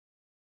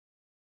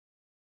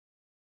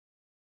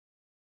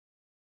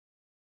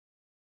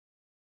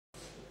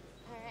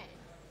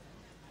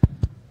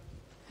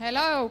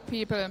Hello,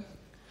 people.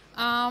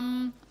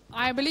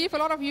 I believe a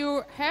lot of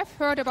you have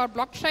heard about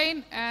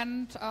blockchain,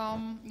 and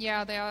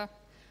yeah, there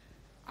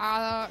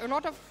are a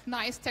lot of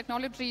nice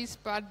technologies,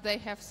 but they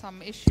have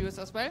some issues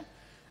as well.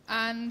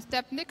 And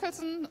Deb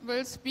Nicholson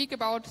will speak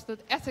about the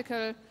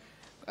ethical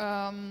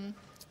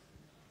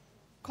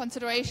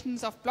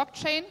considerations of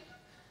blockchain.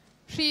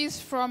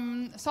 She's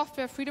from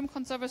Software Freedom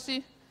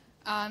Conservancy,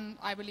 and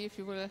I believe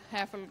you will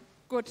have a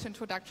good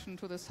introduction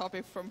to this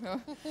topic from her.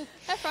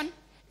 Have fun.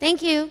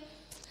 Thank you.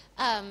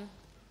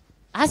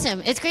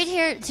 Awesome. It's great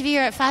to be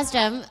here at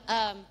FOSDEM,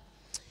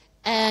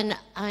 and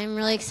I'm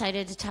really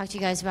excited to talk to you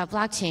guys about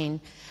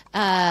blockchain.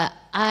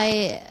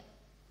 I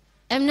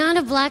am not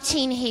a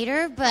blockchain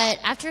hater, but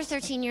after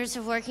 13 years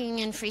of working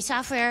in free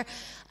software,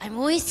 I'm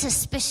always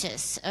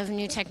suspicious of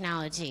new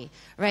technology,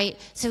 right?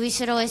 So we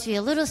should always be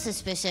a little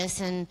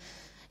suspicious and,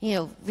 you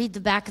know, read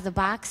the back of the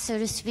box, so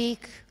to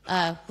speak,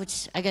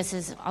 which I guess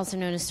is also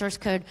known as source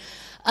code.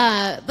 So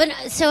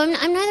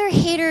I'm neither a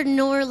hater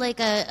nor like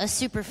a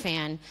super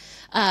fan,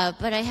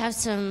 but I have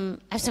some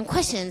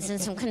questions and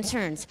some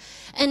concerns.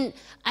 And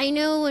I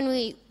know when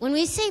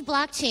we say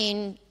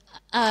blockchain,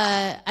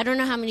 I don't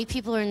know how many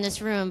people are in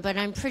this room, but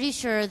I'm pretty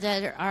sure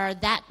there are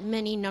that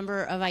many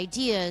number of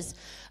ideas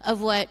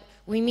of what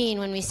we mean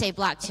when we say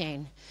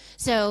blockchain.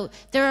 So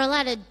there are a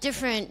lot of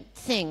different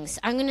things.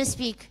 I'm going to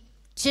speak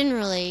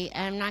generally,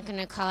 and I'm not going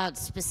to call out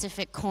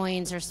specific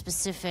coins or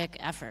specific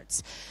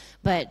efforts,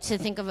 but to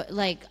think of,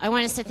 like, I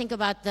want us to think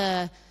about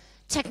the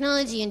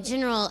technology in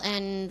general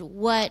and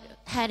what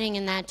heading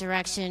in that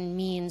direction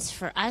means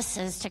for us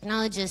as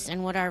technologists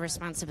and what our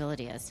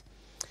responsibility is.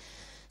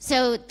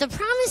 So the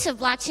promise of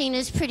blockchain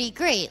is pretty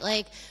great.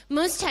 Like,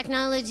 most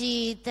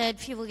technology that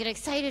people get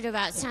excited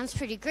about sounds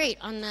pretty great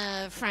on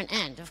the front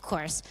end, of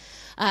course.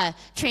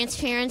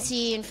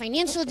 Transparency in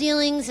financial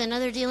dealings and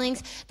other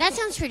dealings, that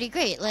sounds pretty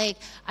great. Like,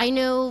 I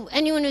know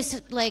anyone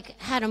who's like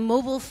had a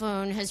mobile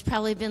phone has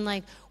probably been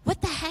like,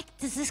 what the heck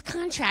does this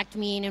contract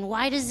mean, and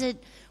why do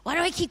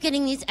I keep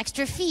getting these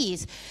extra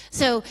fees?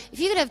 So if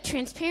you could have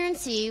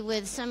transparency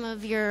with some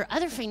of your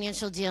other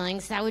financial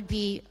dealings, that would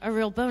be a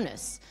real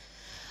bonus.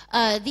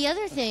 The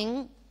other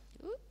thing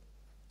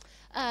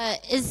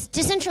is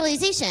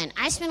decentralization.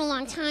 I spent a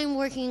long time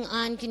working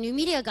on GNU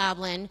Media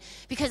Goblin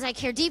because I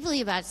care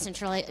deeply about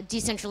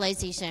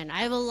decentralization.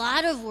 I have a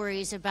lot of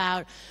worries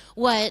about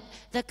what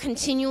the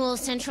continual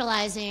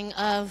centralizing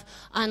of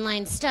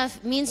online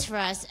stuff means for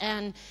us,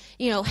 and,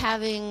 you know,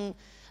 having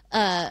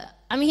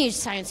I'm a huge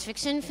science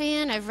fiction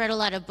fan. I've read a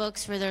lot of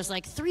books where there's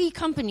like 3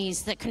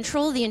 companies that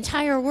control the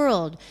entire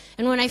world.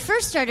 And when I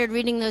first started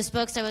reading those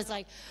books, I was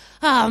like,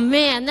 oh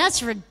man,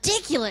 that's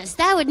ridiculous.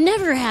 That would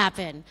never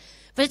happen.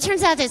 But it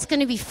turns out that it's going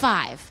to be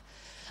 5.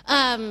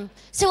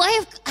 So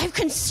I have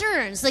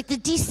concerns. Like, the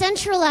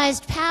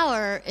decentralized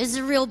power is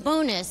a real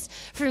bonus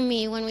for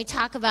me when we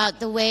talk about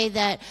the way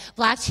that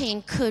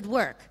blockchain could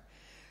work,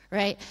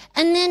 right?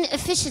 And then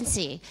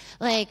efficiency.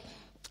 Like,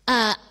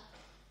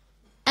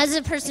 as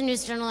a person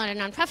who's done a lot of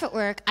nonprofit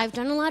work, I've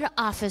done a lot of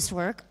office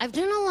work. I've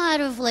done a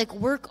lot of like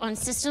work on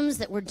systems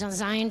that were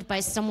designed by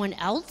someone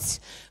else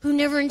who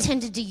never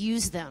intended to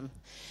use them.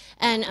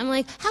 And I'm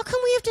like, how come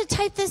we have to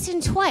type this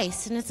in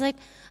twice? And it's like,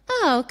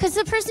 oh, because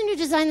the person who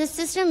designed the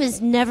system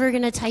is never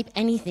going to type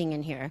anything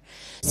in here.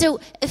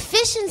 So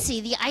efficiency,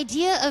 the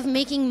idea of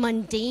making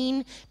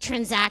mundane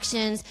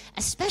transactions,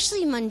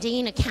 especially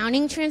mundane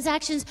accounting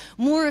transactions,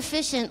 more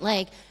efficient,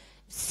 like,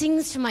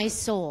 sings to my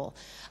soul.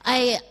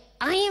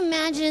 I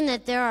imagine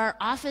that there are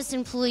office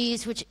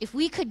employees which, if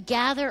we could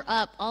gather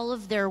up all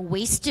of their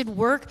wasted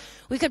work,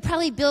 we could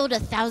probably build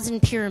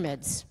 1,000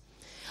 pyramids.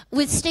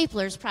 With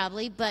staplers,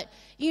 probably, but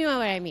you know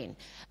what I mean.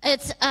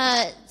 It's,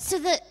 so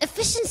the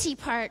efficiency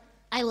part,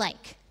 I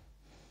like.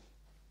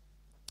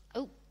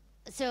 Well,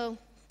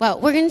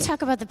 we're going to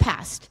talk about the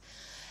past.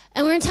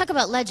 And we're going to talk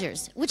about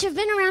ledgers, which have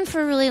been around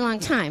for a really long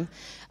time.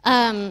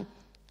 One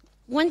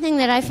thing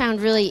that I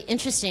found really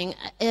interesting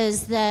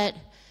is that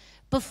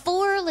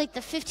before like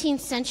the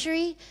 15th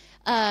century,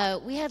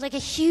 we had like a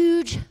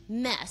huge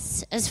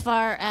mess as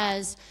far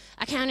as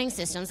accounting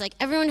systems. Like,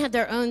 everyone had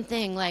their own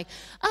thing. Like,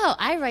 oh,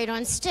 I write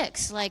on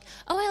sticks. Like,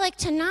 oh, I like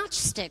to notch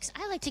sticks.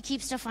 I like to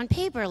keep stuff on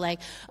paper.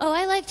 Like, oh,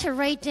 I like to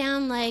write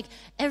down like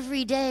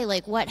every day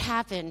like what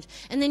happened.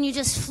 And then you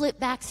just flip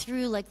back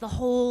through like the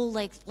whole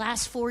like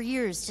last 4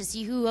 years to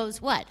see who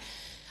owes what.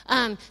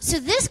 So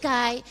this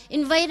guy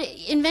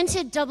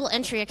invented double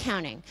entry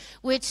accounting,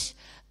 which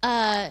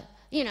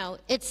you know,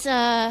 it's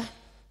not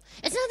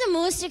the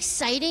most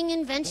exciting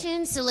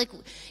invention. So, like,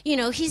 you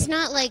know, he's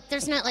not like,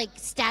 there's not like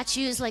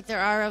statues like there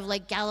are of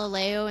like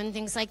Galileo and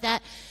things like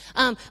that.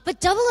 But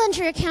double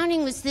entry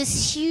accounting was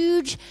this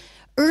huge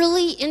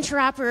early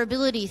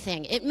interoperability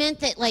thing. It meant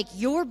that like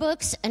your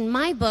books and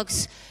my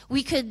books,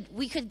 we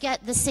could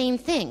get the same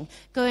thing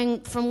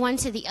going from one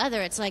to the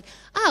other. It's like,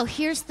 oh,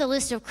 here's the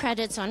list of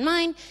credits on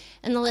mine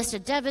and the list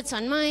of debits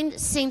on mine,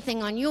 same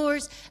thing on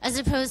yours, as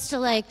opposed to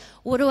like,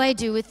 what do I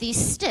do with these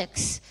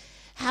sticks?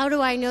 How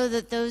do I know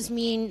that those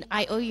mean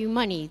I owe you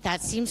money?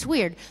 That seems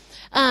weird.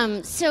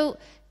 So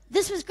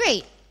this was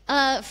great.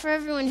 for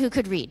everyone who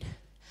could read.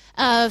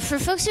 For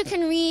folks who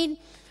can read,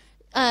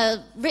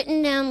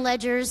 written down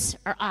ledgers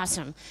are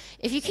awesome.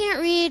 If you can't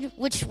read,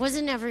 which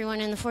wasn't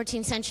everyone in the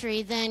 14th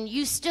century, then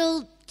you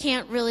still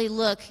can't really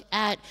look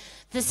at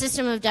the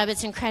system of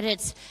debits and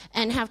credits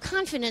and have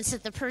confidence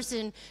that the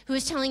person who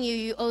is telling you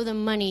you owe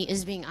them money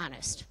is being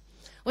honest,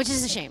 which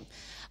is a shame.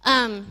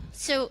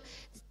 So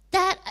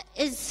that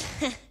is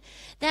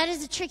that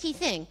is a tricky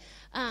thing.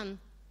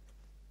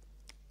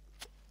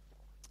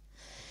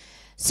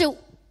 So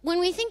when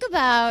we think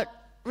about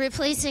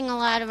replacing a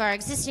lot of our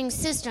existing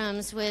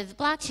systems with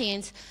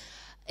blockchains,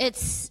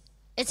 it's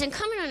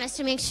incumbent on us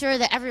to make sure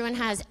that everyone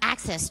has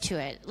access to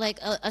it, like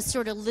a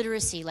sort of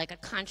literacy, like a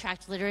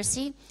contract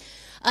literacy.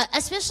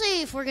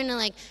 Especially if we're going to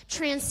like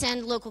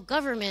transcend local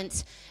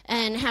government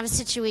and have a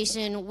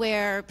situation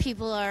where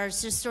people are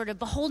just sort of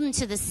beholden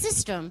to the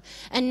system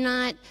and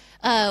not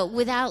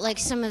without like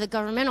some of the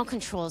governmental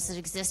controls that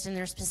exist in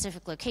their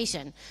specific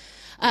location.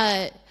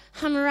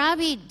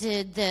 Hammurabi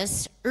did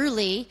this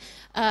early.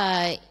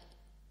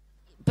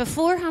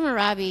 Before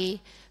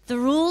Hammurabi, the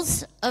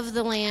rules of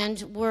the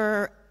land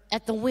were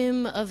at the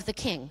whim of the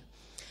king.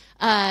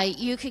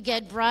 You could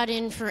get brought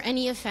in for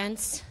any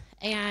offense,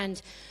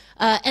 and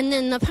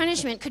then the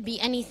punishment could be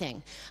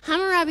anything.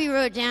 Hammurabi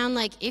wrote down,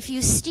 like, if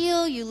you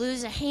steal, you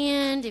lose a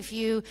hand. If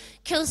you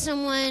kill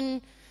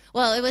someone,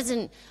 well, it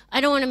wasn't,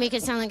 I don't want to make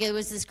it sound like it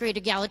was this great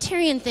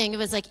egalitarian thing. It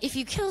was like, if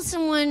you kill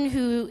someone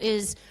who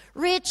is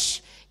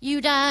rich,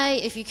 you die.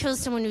 If you kill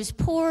someone who's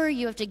poor,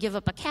 you have to give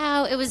up a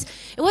cow. It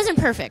wasn't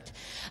perfect.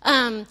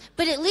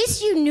 But at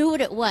least you knew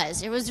what it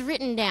was. It was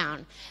written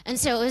down. And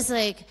so it was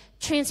like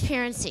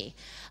transparency.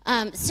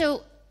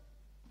 So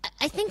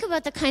I think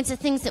about the kinds of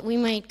things that we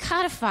might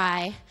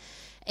codify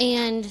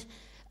and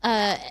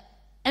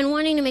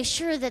wanting to make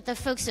sure that the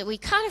folks that we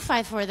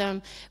codify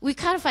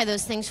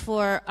those things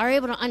for, are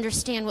able to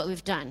understand what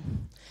we've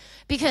done.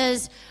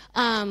 Because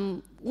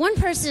one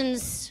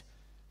person's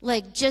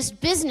like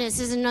just business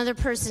is another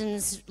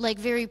person's like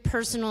very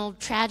personal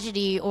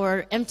tragedy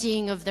or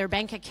emptying of their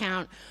bank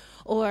account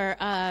or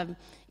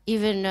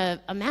even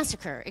a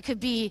massacre. It could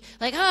be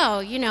like,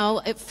 oh, you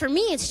know, for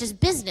me it's just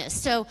business.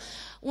 So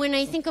when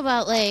I think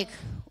about like,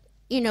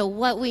 you know,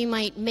 what we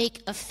might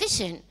make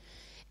efficient,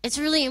 it's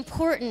really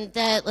important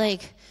that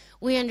like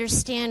we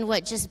understand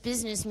what just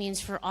business means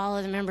for all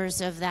of the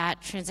members of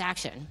that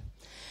transaction.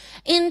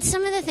 And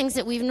some of the things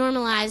that we've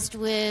normalized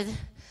with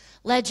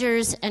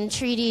ledgers and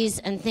treaties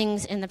and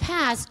things in the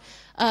past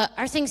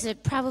are things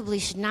that probably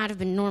should not have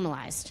been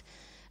normalized.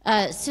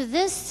 So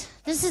this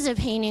is a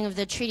painting of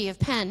the Treaty of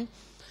Penn,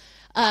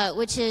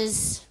 which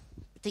is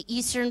the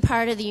eastern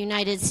part of the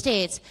United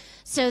States.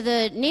 So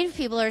the Native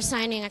people are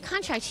signing a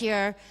contract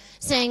here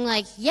saying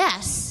like,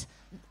 yes,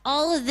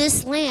 all of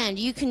this land,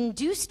 you can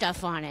do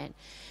stuff on it.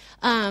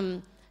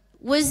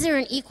 Was there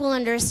an equal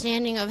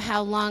understanding of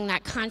how long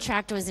that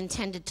contract was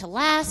intended to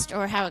last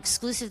or how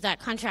exclusive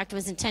that contract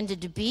was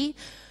intended to be?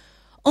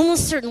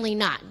 Almost certainly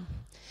not.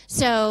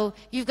 So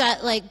you've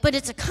got like, but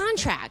it's a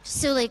contract.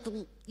 So like,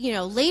 you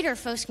know, later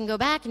folks can go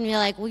back and be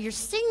like, well, your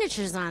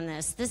signature's on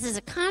this. This is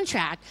a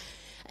contract.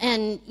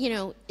 And, you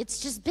know, it's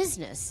just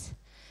business.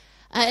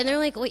 And they're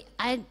like, wait,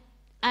 I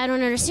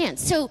don't understand.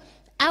 So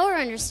our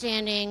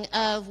understanding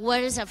of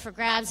what is up for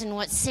grabs and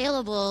what's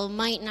saleable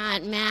might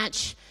not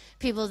match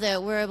people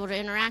that we're able to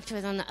interact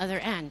with on the other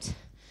end.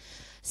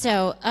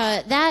 So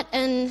that,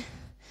 and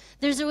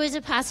there's always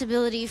a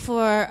possibility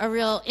for a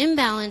real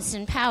imbalance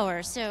in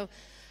power. So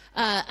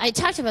I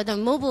talked about the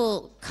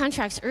mobile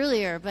contracts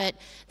earlier, but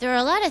there are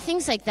a lot of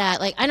things like that.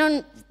 Like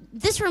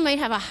this room might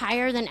have a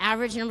higher than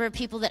average number of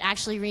people that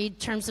actually read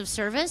terms of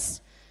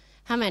service.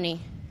 How many?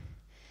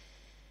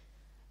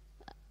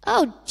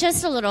 Oh,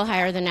 just a little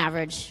higher than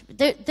average.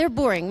 They're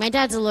boring. My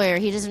dad's a lawyer.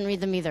 He doesn't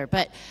read them either.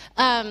 But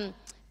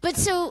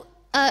so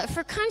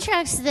for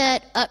contracts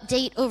that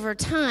update over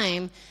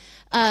time,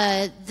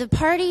 the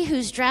party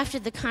who's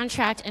drafted the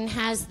contract and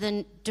has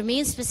the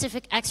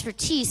domain-specific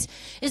expertise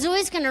is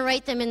always going to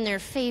write them in their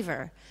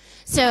favor.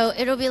 So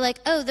it'll be like,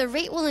 oh, the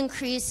rate will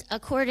increase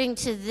according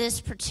to this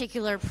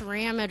particular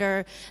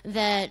parameter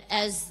that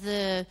as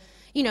the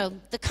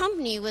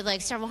company with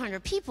like several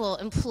hundred people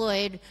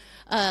employed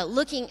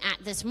looking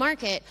at this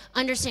market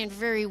understand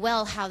very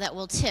well how that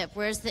will tip.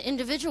 Whereas the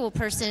individual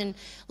person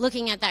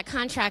looking at that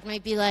contract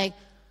might be like,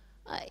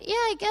 yeah,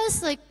 I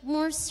guess like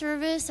more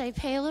service, I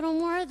pay a little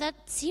more, that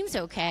seems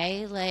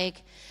okay,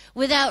 like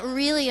without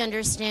really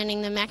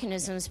understanding the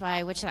mechanisms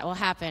by which that will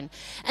happen.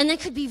 And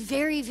that could be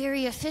very,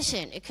 very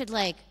efficient. It could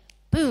like,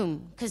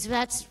 boom, because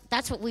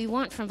that's what we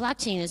want from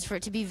blockchain, is for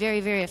it to be very,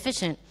 very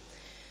efficient.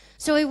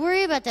 So I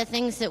worry about the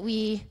things that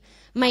we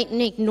might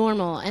make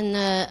normal and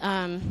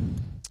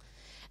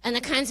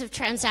the kinds of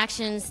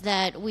transactions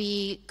that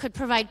we could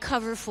provide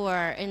cover for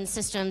in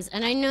systems.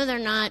 And I know they're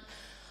not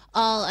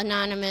all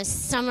anonymous.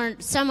 Some are,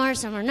 some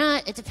are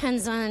not. It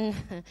depends on,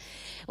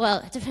 well,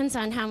 it depends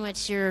on how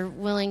much you're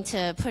willing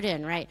to put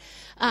in, right?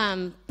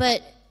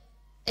 But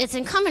it's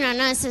incumbent on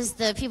us as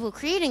the people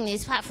creating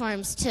these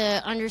platforms to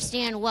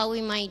understand what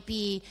we might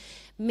be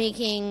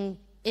making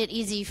it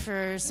easy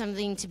for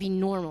something to be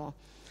normal.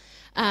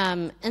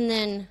 And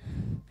then,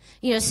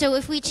 so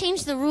if we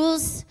change the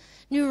rules,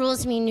 new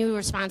rules mean new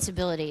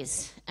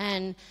responsibilities.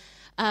 And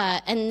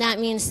that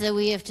means that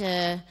we have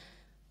to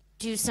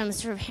do some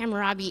sort of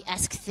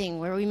Hammurabi-esque thing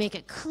where we make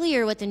it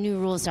clear what the new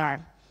rules are.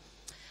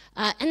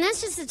 And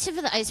that's just the tip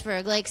of the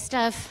iceberg, like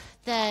stuff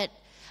that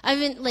I've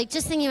been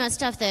just thinking about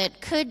stuff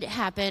that could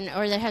happen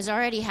or that has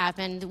already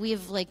happened. We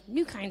have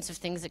new kinds of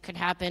things that could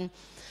happen.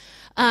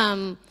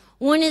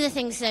 One of the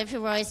things that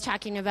people are always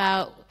talking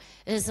about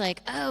is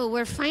oh,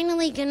 we're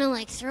finally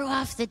gonna throw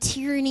off the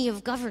tyranny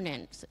of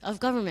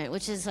government,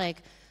 which is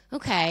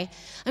okay.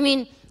 I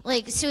mean,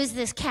 so is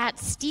this cat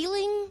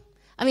stealing?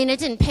 I mean, it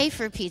didn't pay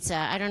for pizza.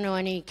 I don't know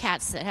any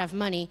cats that have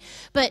money.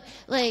 But,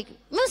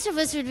 most of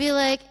us would be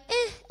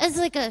as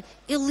a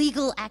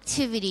illegal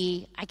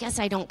activity, I guess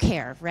I don't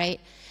care, right?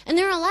 And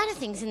there are a lot of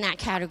things in that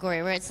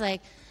category where it's I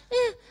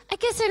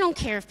guess I don't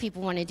care if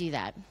people want to do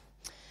that.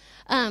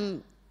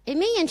 It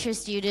may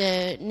interest you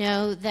to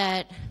know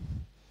that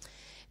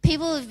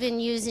people have been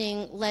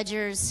using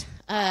ledgers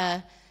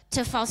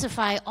to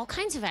falsify all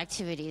kinds of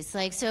activities.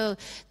 So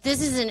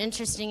this is an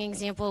interesting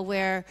example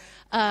where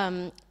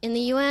in the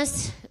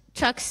US,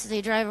 trucks,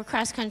 they drive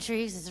across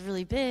countries, it's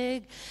really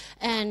big,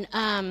 and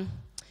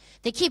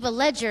they keep a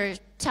ledger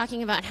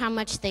talking about how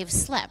much they've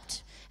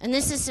slept. And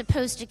this is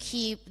supposed to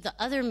keep the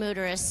other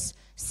motorists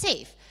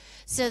safe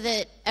so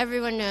that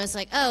everyone knows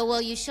oh,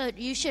 well, you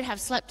should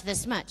have slept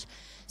this much.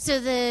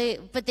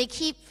 But they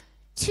keep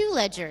two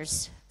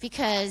ledgers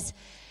because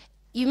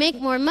you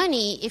make more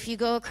money if you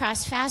go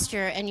across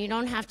faster and you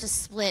don't have to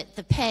split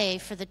the pay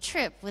for the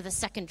trip with a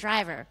second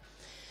driver.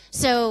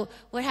 So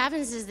what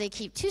happens is they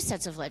keep two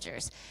sets of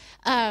ledgers.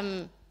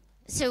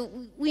 So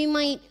we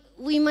might,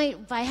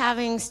 by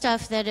having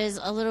stuff that is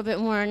a little bit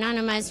more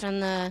anonymized on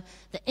the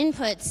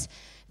inputs,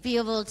 be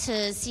able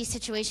to see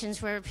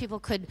situations where people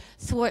could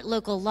thwart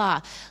local law.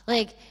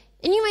 And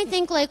you might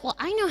think well,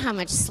 I know how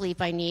much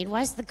sleep I need.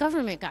 Why's the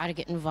government got to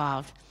get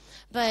involved?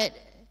 But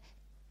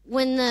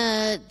when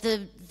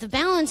the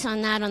balance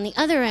on that on the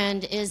other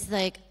end is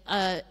a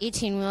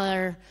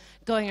 18-wheeler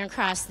going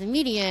across the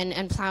median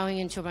and plowing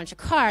into a bunch of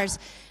cars,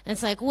 and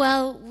it's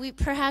well, we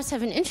perhaps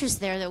have an interest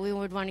there that we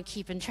would want to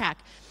keep in track.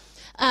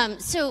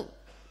 So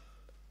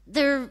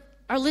there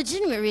are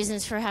legitimate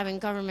reasons for having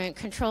government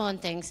control on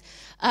things.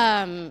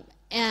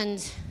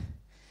 And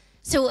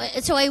so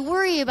I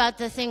worry about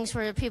the things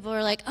where people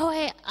are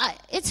oh,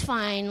 it's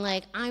fine,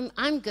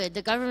 I'm good.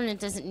 The government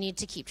doesn't need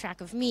to keep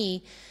track of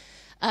me.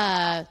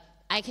 I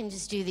can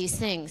just do these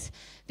things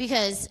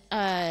because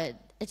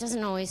it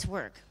doesn't always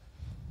work.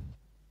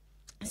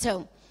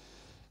 So,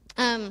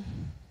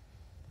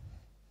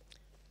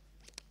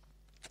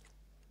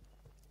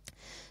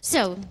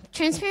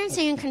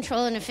 transparency and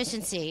control and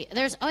efficiency.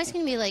 There's always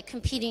going to be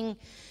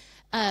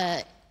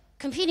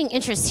competing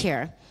interests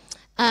here,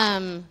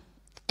 and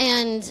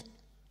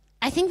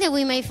I think that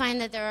we may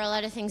find that there are a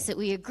lot of things that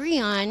we agree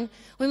on.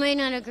 We might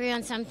not agree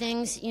on some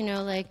things,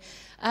 but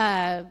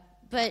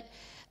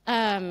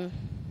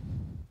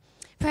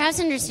perhaps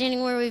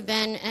understanding where we've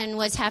been and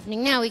what's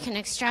happening now, we can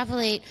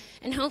extrapolate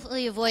and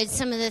hopefully avoid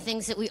some of the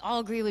things that we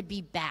all agree would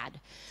be bad.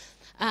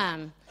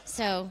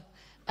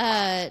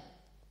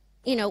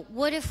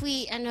 What if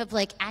we end up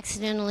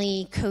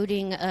accidentally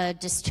coding a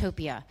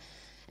dystopia?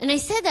 And I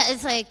said that,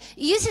 it's it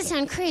used to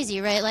sound crazy,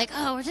 right?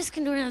 Oh, we're just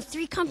going to have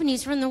 3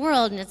 companies run the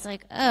world. And it's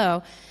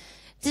oh,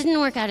 didn't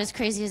work out as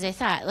crazy as I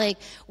thought.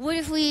 What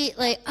if we,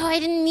 oh, I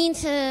didn't mean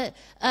to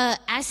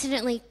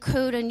accidentally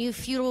code a new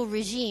feudal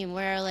regime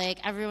where,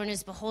 everyone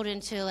is beholden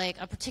to,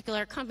 a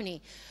particular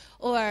company.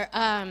 Or,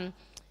 I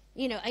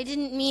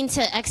didn't mean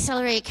to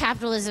accelerate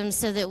capitalism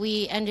so that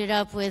we ended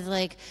up with,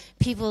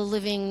 people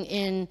living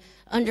in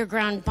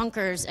underground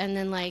bunkers and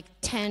then,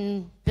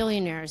 10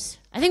 billionaires.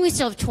 I think we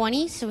still have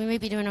 20, so we may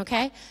be doing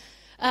okay.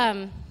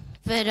 And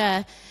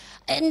I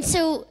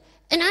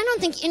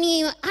don't think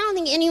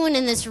anyone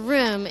in this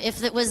room,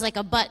 if it was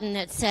a button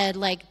that said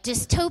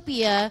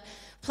dystopia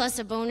plus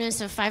a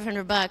bonus of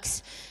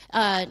 $500,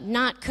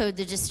 not code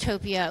the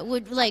dystopia,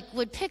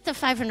 would pick the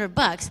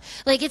 $500.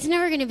 It's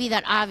never going to be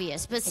that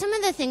obvious. But some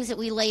of the things that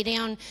we lay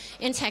down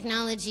in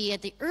technology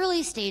at the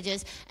early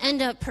stages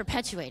end up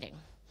perpetuating.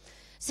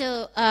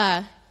 So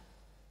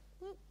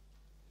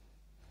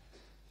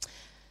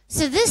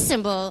this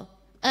symbol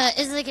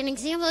is an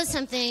example of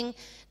something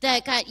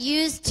that got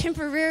used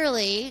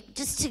temporarily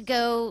just to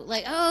go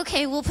oh,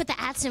 okay, we'll put the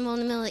 @ symbol in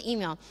the middle of the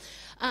email.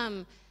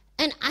 And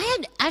I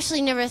had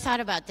actually never thought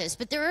about this,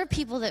 but there are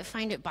people that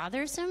find it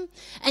bothersome.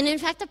 And in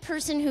fact, the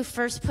person who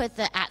first put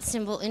the @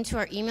 symbol into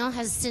our email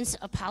has since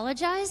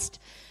apologized.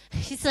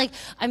 He's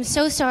I'm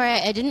so sorry,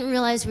 I didn't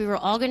realize we were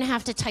all gonna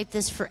have to type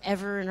this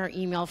forever in our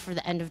email for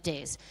the end of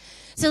days.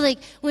 So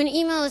when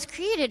email was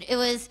created, it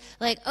was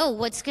oh,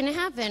 what's going to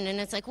happen? And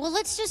it's well,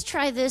 let's just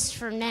try this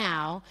for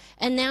now.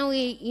 And now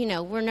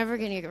we're never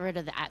going to get rid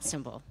of the @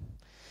 symbol.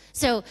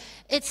 So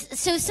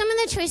some of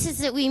the choices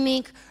that we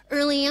make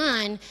early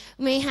on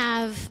may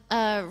have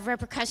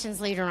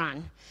repercussions later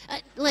on,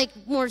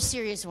 more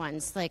serious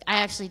ones. I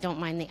actually don't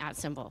mind the @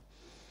 symbol.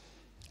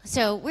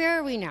 So where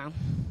are we now?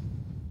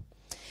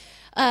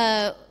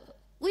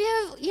 We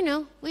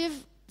have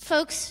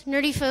folks,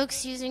 nerdy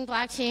folks using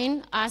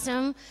blockchain.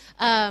 Awesome.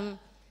 And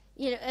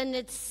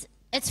it's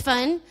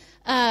fun.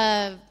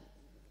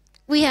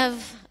 We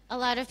have a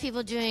lot of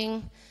people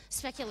doing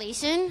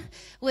speculation,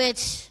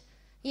 which,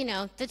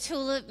 the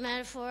tulip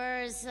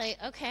metaphor is like,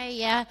 okay,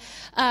 yeah.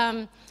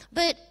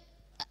 But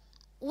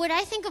what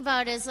I think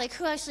about is like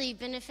who actually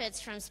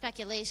benefits from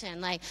speculation.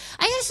 Like,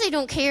 I actually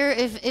don't care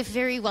if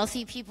very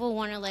wealthy people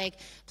want to like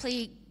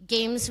play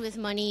games with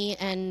money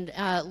and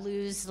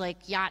lose like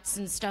yachts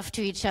and stuff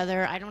to each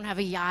other. I don't have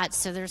a yacht,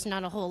 so there's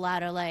not a whole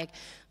lot of like,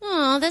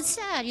 oh, that's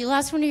sad, you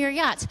lost one of your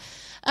yachts.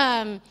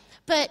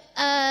 But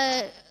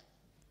a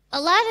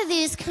lot of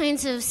these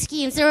kinds of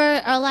schemes, there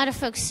are a lot of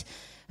folks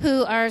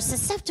who are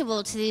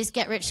susceptible to these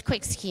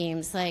get-rich-quick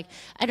schemes. Like,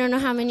 I don't know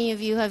how many of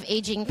you have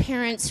aging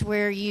parents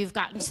where you've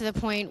gotten to the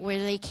point where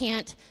they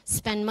can't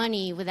spend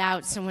money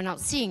without someone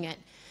else seeing it.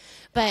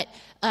 But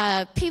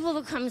people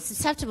become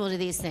susceptible to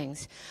these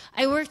things.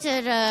 I worked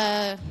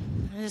at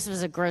this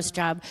was a gross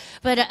job,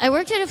 but I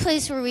worked at a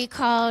place where we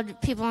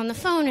called people on the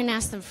phone and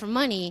asked them for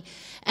money,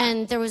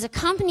 and there was a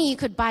company you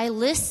could buy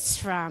lists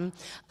from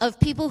of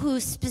people who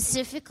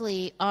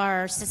specifically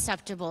are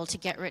susceptible to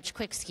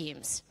get-rich-quick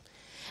schemes.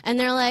 And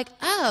they're like,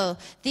 oh,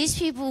 these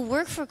people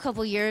work for a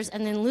couple years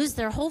and then lose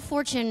their whole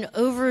fortune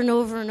over and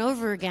over and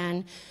over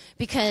again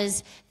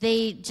because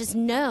they just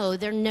know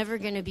they're never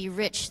going to be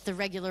rich the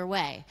regular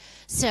way.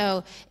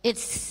 So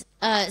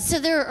so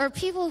there are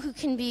people who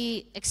can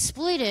be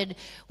exploited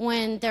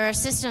when there are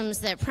systems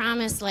that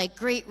promise like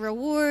great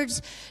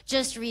rewards,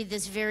 just read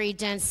this very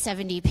dense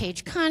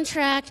 70-page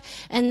contract,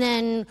 and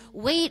then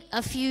wait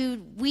a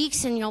few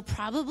weeks and you'll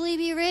probably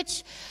be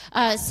rich.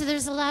 So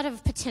there's a lot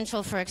of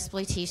potential for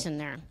exploitation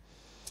there.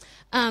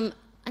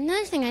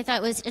 Another thing I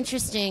thought was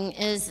interesting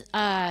is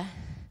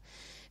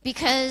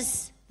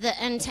because the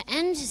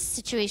end-to-end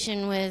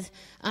situation with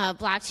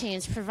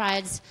blockchains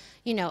provides,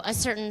 a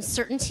certain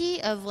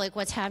certainty of like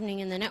what's happening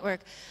in the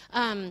network.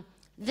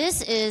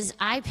 This is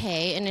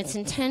iPay, and it's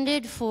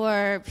intended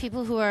for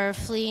people who are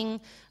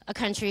fleeing a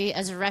country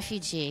as a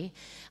refugee,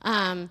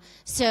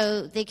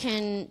 so they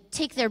can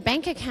take their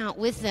bank account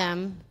with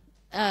them,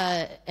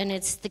 and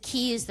the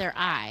key is their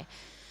eye.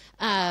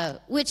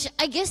 Which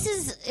I guess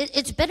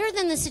it's better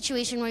than the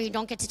situation where you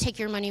don't get to take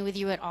your money with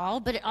you at all,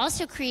 but it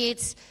also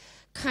creates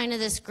kind of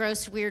this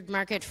gross, weird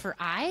market for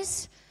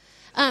eyes.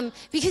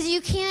 Because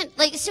you can't,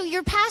 so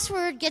your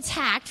password gets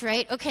hacked,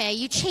 right? Okay,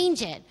 you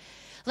change it.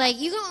 Like,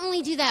 you can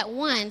only do that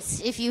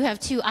once if you have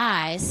two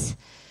eyes.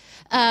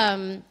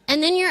 And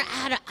then you're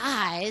out of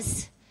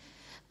eyes.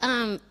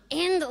 I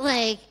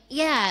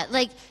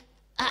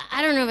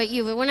don't know about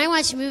you, but when I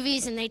watch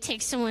movies and they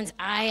take someone's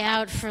eye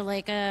out for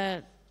like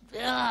a,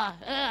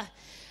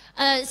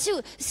 I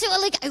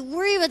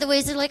worry about the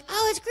ways they're like,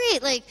 oh, it's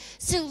great.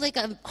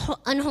 An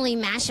unholy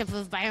mashup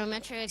of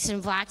biometrics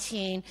and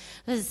blockchain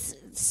with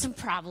some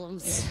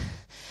problems.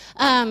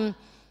 I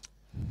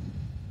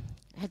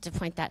had to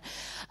point that.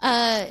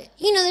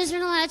 There's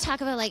been a lot of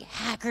talk about like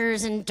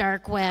hackers and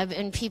dark web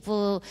and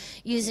people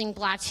using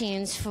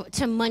blockchains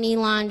to money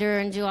launder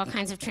and do all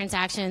kinds of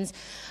transactions.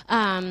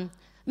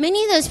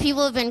 Many of those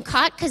people have been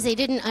caught because they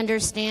didn't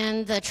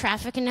understand the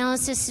traffic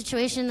analysis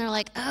situation. They're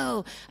like,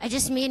 oh, I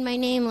just made my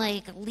name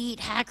like elite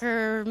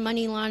hacker,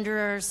 money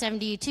launderer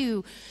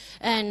 72,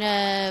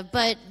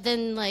 but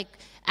then like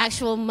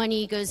actual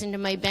money goes into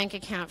my bank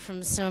account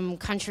from some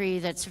country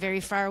that's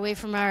very far away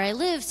from where I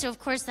live. So of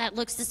course that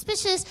looks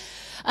suspicious.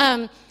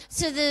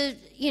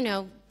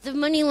 The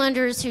money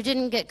launderers who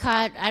didn't get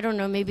caught, I don't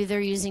know, maybe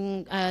they're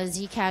using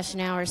Zcash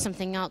now or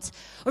something else.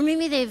 Or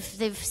maybe they've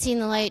seen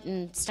the light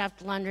and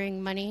stopped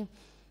laundering money.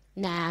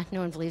 Nah, no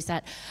one believes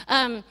that.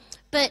 So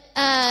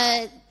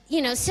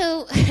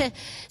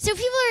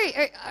people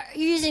are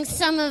using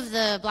some of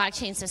the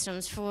blockchain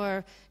systems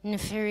for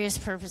nefarious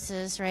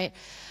purposes, right?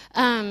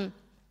 And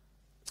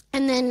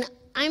then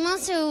I'm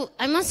also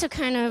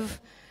kind of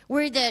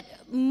worried that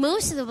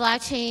most of the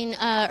blockchain,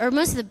 or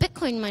most of the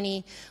Bitcoin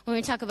money, when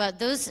we talk about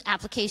those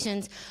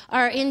applications,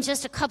 are in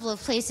just a couple of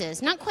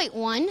places. Not quite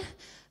one,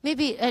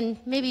 maybe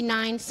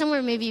 9,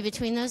 somewhere maybe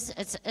between those.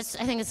 I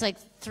think it's like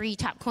 3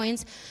 top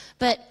coins.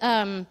 But,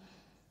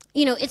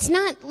 it's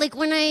not, like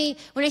when I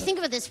think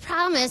about this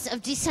promise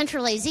of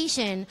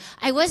decentralization,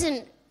 I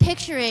wasn't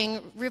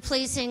picturing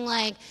replacing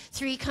like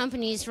 3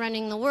 companies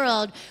running the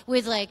world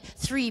with like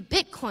 3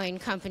 Bitcoin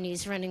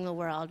companies running the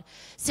world.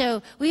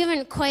 So we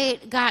haven't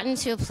quite gotten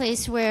to a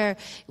place where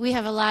we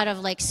have a lot of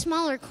like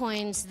smaller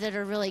coins that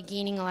are really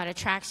gaining a lot of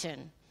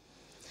traction.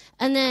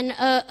 And then,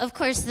 of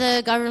course,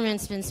 the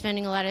government's been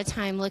spending a lot of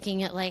time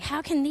looking at like,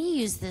 how can they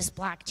use this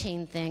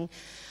blockchain thing?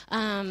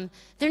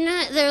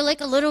 They're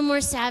like a little more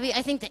savvy.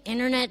 I think the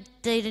internet,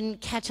 they didn't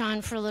catch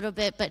on for a little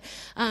bit, but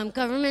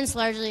governments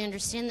largely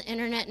understand the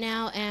internet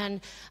now,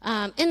 and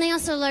they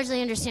also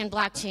largely understand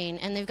blockchain,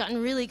 and they've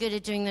gotten really good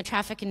at doing the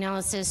traffic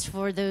analysis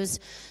for those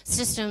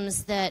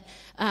systems that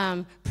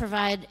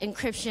provide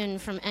encryption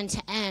from end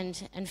to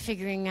end and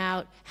figuring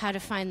out how to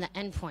find the endpoints. And then, of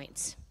course, the government's been spending a lot of time looking at like, how can they use this blockchain thing? They're like a little more savvy. I think the internet, they didn't catch on for a little bit, but governments largely understand the internet now, and they've gotten really good at doing the traffic analysis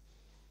for those systems that provide encryption from end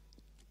to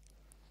end and figuring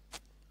out how to find the endpoints.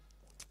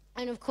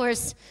 And of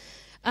course,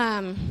 we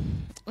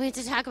have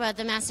to talk about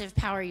the massive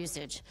power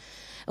usage.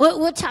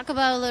 We'll talk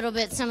about a little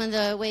bit some of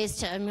the ways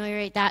to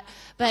ameliorate that,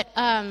 but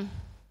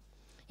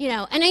you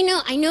know, and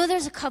I know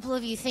there's a couple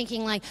of you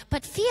thinking like,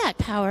 but fiat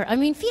power, I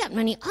mean, fiat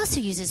money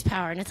also uses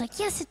power. And it's like,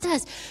 yes, it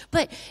does.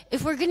 But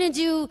if we're going to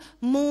do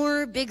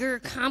more, bigger,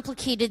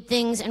 complicated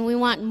things, and we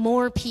want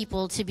more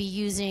people to be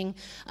using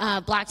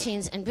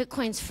blockchains and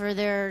Bitcoins for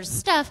their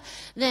stuff,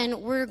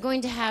 then we're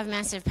going to have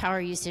massive power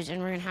usage, and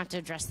we're going to have to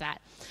address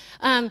that.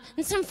 And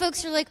some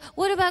folks are like,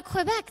 what about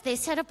Quebec? They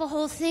set up a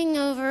whole thing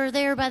over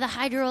there by the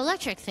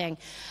hydroelectric thing.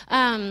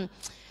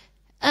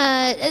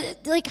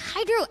 Like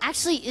hydro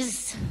actually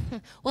is,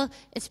 well,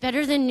 it's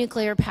better than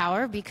nuclear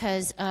power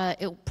because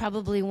it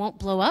probably won't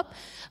blow up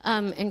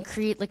and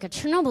create like a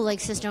Chernobyl-like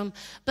system,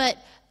 but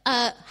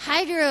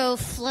hydro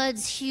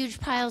floods huge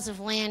piles of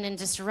land and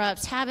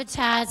disrupts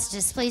habitats,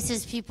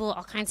 displaces people,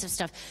 all kinds of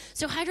stuff.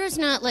 So hydro is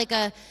not like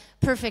a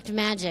perfect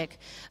magic.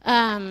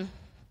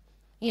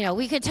 You know,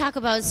 we could talk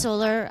about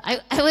solar.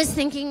 I was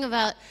thinking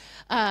about,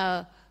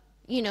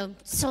 you know,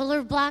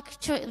 solar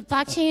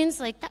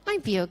blockchains, like that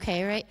might be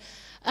okay, right?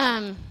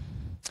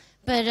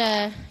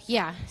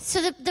 Yeah,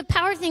 so the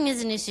power thing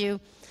is an issue.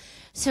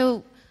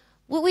 So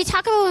what we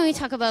talk about when we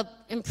talk about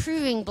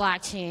improving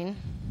blockchain,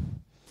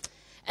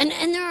 and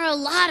there are a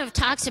lot of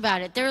talks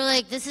about it. They're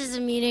like, this is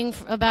a meeting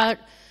about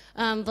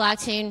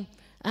blockchain.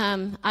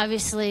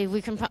 Obviously,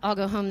 we can all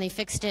go home, they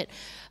fixed it.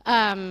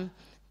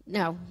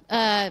 No,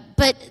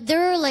 but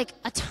there are like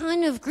a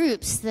ton of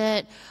groups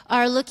that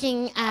are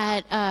looking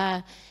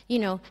at, you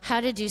know, how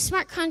to do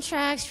smart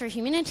contracts for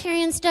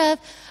humanitarian stuff.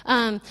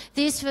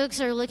 These folks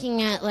are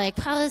looking at like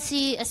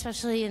policy,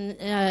 especially in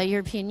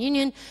European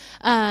Union.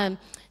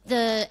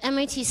 The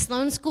MIT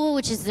Sloan School,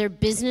 which is their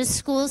business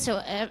school, so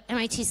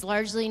MIT is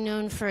largely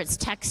known for its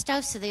tech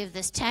stuff, so they have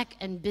this tech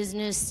and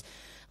business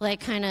like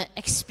kind of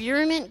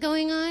experiment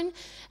going on.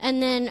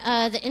 And then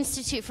the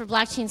Institute for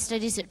Blockchain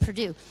Studies at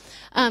Purdue.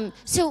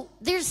 So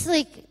there's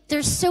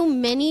so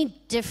many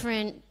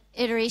different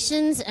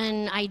iterations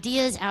and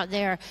ideas out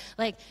there.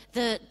 Like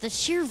the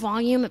sheer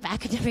volume of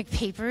academic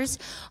papers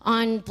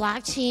on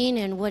blockchain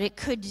and what it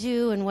could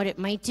do and what it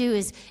might do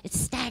it's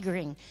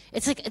staggering.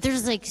 It's like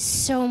there's like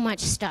so much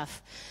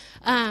stuff.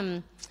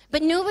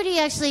 But nobody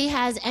actually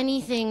has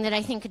anything that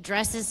I think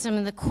addresses some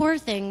of the core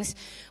things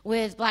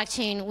with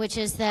blockchain, which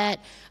is that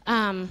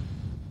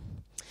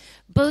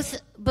both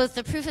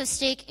the proof of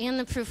stake and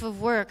the proof of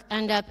work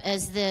end up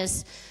as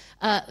this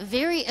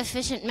very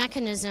efficient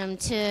mechanism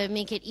to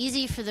make it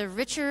easy for the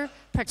richer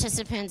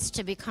participants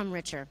to become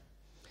richer,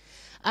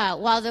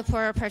 while the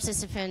poorer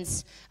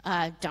participants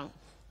don't.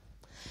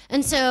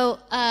 And so,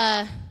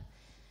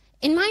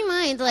 in my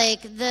mind,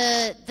 like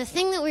the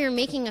thing that we are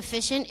making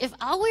efficient, if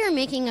all we are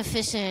making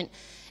efficient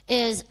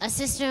is a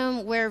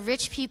system where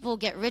rich people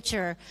get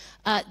richer,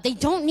 they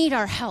don't need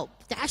our help.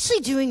 They're actually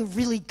doing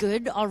really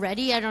good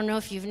already. I don't know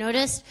if you've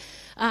noticed.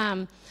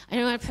 I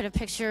don't want to put a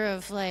picture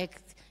of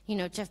like, you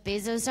know, Jeff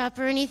Bezos up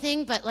or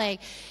anything, but like,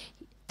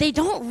 they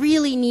don't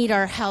really need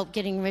our help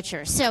getting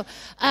richer. So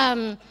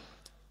none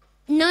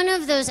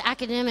of those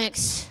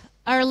academics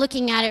are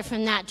looking at it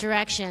from that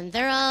direction.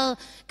 They're all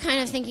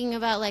kind of thinking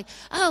about like,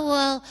 oh,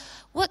 well,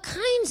 what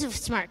kinds of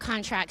smart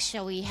contracts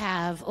shall we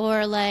have?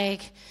 Or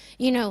like,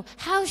 you know,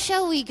 how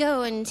shall we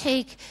go and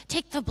take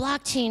the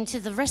blockchain to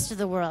the rest of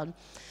the world?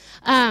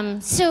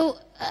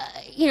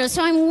 You know,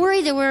 so I'm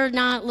worried that we're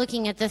not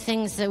looking at the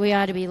things that we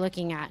ought to be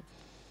looking at.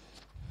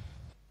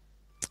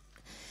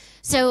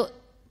 So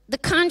the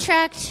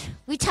contract,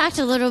 we talked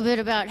a little bit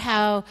about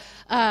how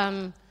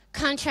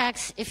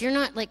contracts, if you're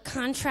not like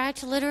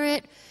contract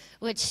literate,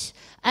 which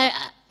I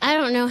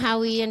don't know how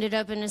we ended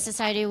up in a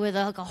society with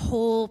like a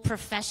whole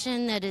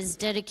profession that is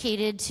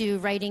dedicated to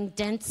writing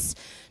dense,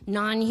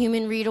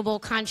 non-human readable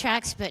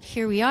contracts, but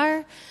here we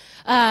are.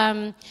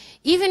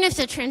 Even if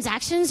the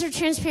transactions are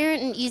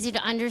transparent and easy to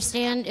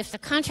understand, if the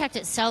contract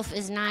itself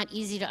is not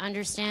easy to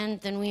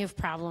understand, then we have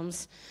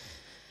problems.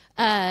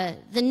 The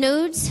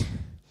nodes,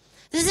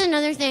 this is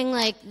another thing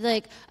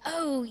like,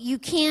 oh, you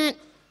can't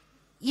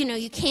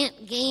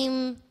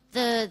game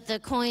the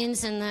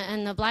coins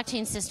and the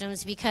blockchain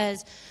systems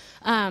because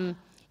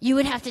you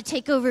would have to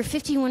take over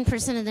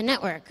 51% of the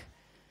network.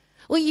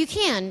 Well, you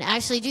can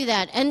actually do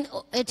that, and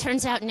it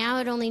turns out now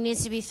it only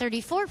needs to be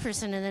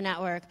 34% of the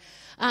network.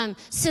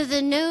 So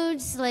the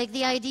nodes, like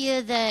the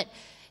idea that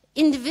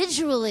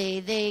individually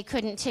they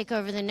couldn't take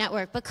over the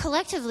network, but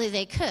collectively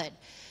they could.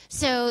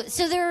 So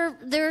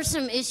there are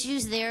some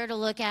issues there to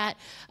look at,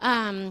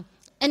 and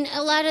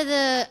a lot of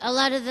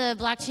the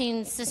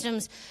blockchain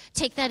systems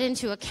take that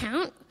into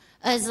account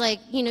as like,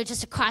 you know,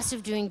 just a cost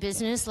of doing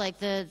business. Like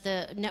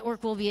the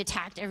network will be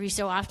attacked every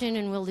so often,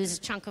 and we'll lose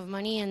a chunk of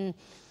money, and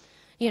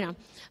you know,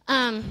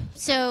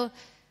 so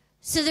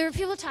there are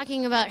people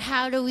talking about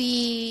how do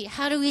we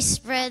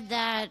spread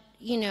that,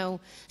 you know,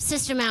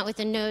 system out with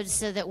the nodes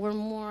so that we're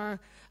more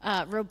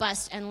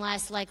robust and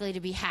less likely to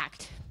be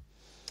hacked.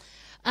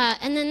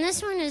 And then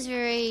this one is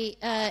very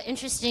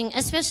interesting,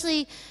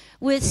 especially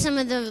with some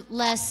of the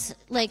less,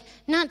 like,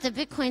 not the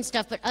Bitcoin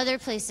stuff, but other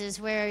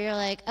places where you're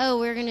like, oh,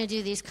 we're going to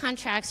do these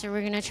contracts, or we're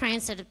going to try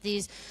and set up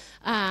these,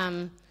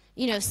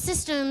 you know,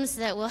 systems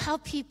that will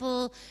help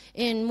people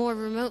in more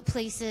remote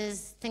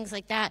places, things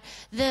like that.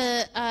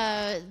 The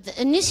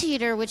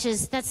initiator,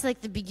 that's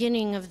like the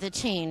beginning of the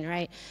chain,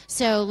 right?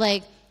 So,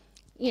 like,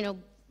 you know,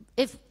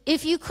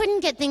 if you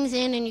couldn't get things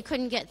in and you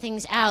couldn't get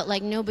things out,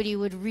 like, nobody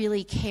would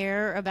really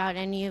care about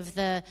any of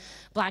the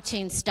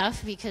blockchain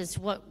stuff, because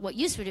what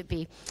use would it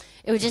be?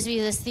 It would just be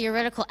this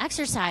theoretical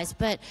exercise.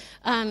 But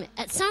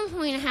at some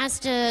point, it has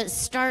to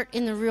start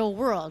in the real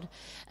world,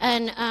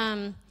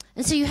 and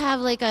so you have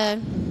like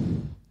a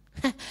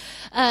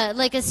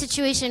like a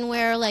situation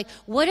where, like,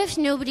 what if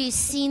nobody's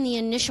seen the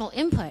initial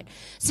input?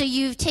 So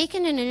you've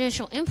taken an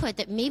initial input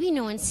that maybe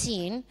no one's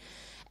seen,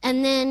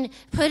 and then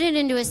put it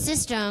into a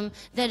system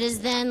that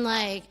is then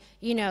like,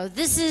 you know,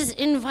 this is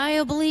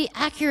inviolably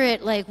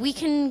accurate. Like, we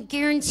can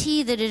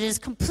guarantee that it is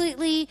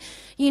completely,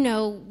 you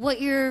know, what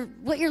you're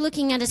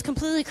looking at is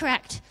completely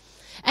correct,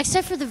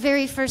 except for the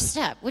very first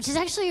step, which is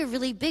actually a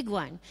really big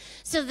one.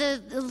 So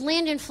the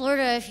land in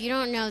Florida, if you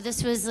don't know,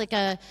 this was like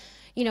a,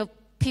 you know,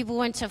 people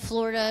went to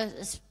Florida,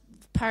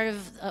 part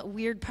of a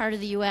weird part of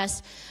the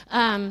U.S.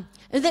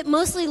 That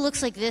mostly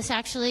looks like this,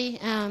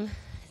 actually.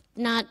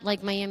 Not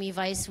like Miami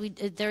Vice.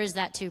 There is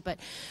that too, but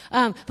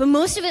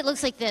most of it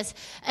looks like this.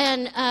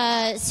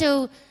 And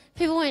so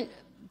people went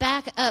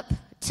back up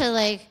to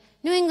like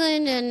New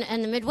England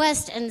and the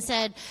Midwest and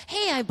said,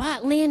 hey, I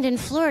bought land in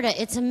Florida.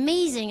 It's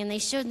amazing. And they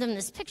showed them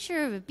this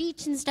picture of a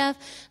beach and stuff.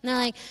 And they're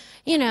like,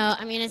 you know,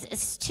 I mean,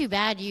 it's too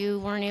bad you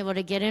weren't able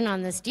to get in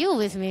on this deal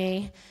with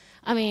me.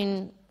 I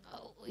mean,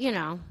 you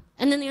know.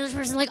 And then the other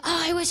person's like,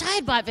 oh, I wish I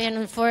had bought land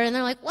in Florida. And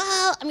they're like,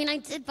 well, I mean, I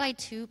did buy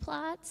 2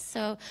 plots,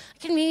 so I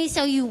can maybe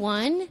sell you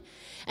 1.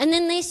 And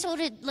then they sold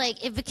it,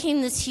 like, it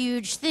became this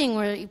huge thing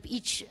where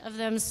each of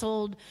them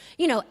sold,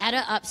 you know, at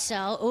an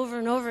upsell over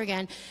and over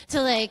again.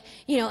 So, like,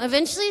 you know,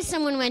 eventually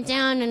someone went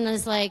down and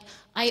was like,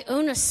 I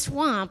own a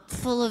swamp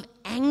full of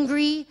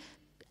angry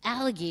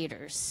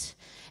alligators,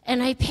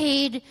 and I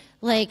paid,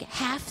 like,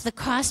 half the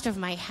cost of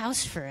my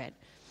house for it.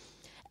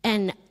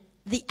 And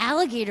the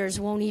alligators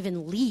won't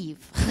even leave.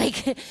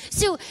 Like,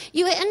 so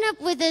you end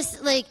up with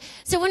this, like,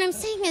 so what I'm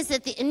saying is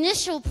that the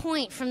initial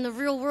point from the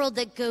real world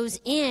that goes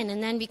in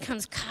and then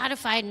becomes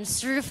codified and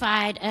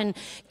certified and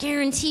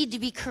guaranteed to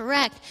be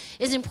correct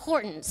is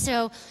important.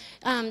 So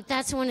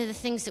that's one of the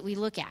things that we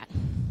look at.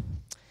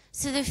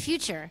 So the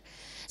future.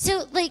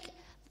 So, like,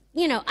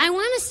 you know, I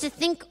want us to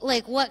think,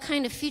 like, what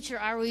kind of future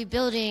are we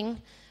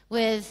building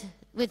with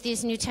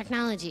these new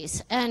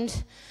technologies? And,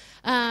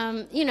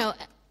 you know,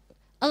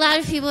 a lot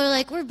of people are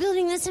like, we're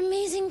building this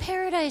amazing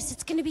paradise.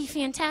 It's going to be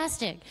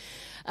fantastic.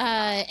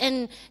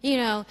 And, you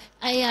know,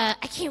 I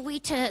can't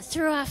wait to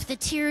throw off the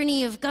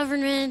tyranny of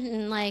government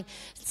and, like,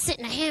 sit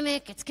in a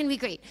hammock. It's going to be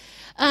great.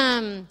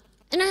 And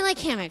I like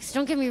hammocks,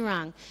 don't get me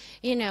wrong.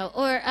 You know,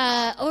 or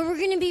we're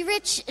going to be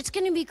rich. It's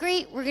going to be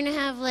great. We're going to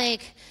have,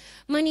 like,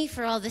 money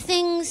for all the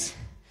things.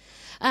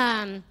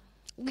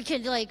 We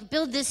could, like,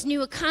 build this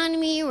new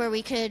economy where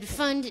we could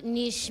fund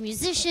niche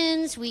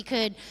musicians. We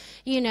could,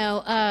 you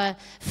know,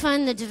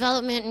 fund the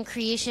development and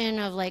creation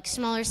of, like,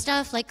 smaller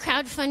stuff, like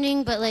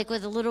crowdfunding, but, like,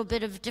 with a little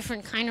bit of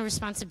different kind of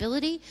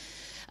responsibility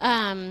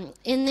in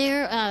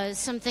there.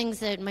 Some things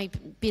that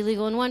might be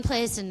legal in one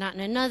place and not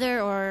in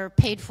another, or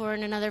paid for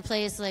in another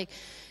place. Like,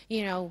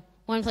 you know,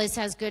 one place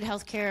has good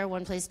health care,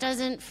 one place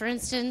doesn't, for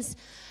instance.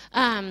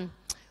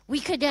 We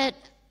could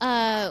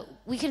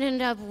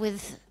end up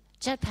with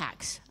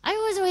jetpacks. I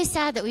was always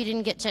sad that we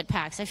didn't get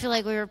jetpacks. I feel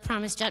like we were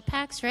promised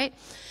jetpacks, right?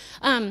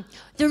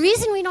 The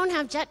reason we don't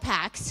have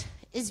jetpacks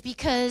is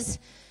because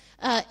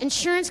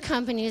insurance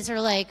companies are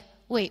like,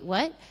 wait,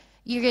 what?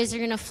 You guys are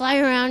going to fly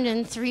around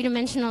in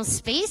 3-dimensional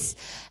space,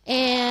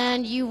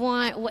 and you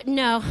want what?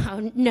 No,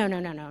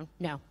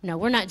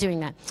 we're not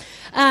doing that.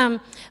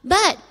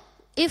 But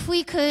if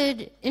we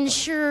could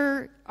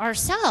insure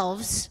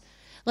ourselves,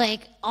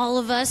 like all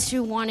of us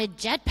who wanted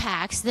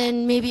jetpacks,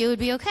 then maybe it would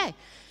be okay.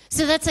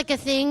 So that's like a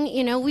thing,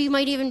 you know, we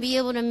might even be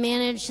able to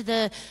manage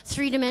the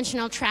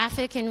 3-dimensional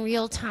traffic in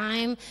real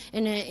time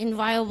in an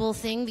inviolable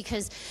thing,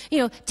 because, you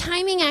know,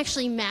 timing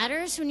actually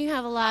matters when you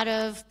have a lot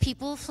of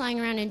people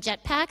flying around in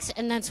jetpacks,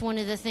 and that's one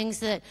of the things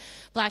that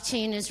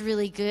blockchain is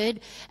really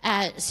good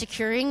at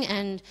securing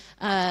and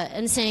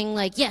saying,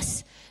 like,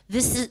 yes,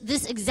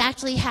 this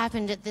exactly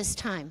happened at this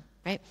time,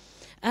 right?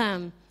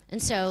 And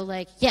so,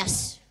 like,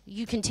 yes,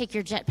 you can take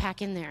your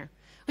jetpack in there,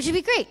 which would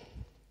be great.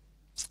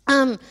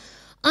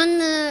 On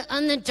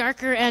the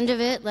darker end of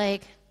it,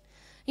 like,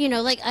 you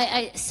know, like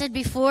I said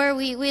before,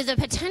 we have the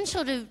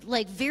potential to,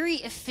 like, very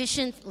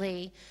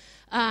efficiently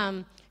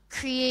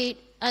create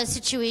a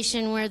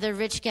situation where the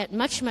rich get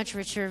much, much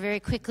richer very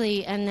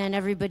quickly, and then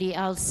everybody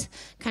else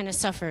kind of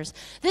suffers.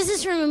 This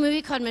is from a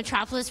movie called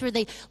Metropolis, where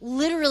they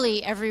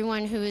literally,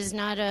 everyone who is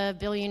not a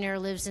billionaire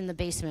lives in the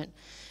basement.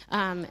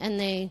 and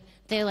they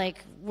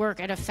like work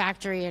at a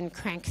factory and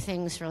crank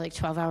things for like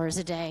 12 hours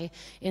a day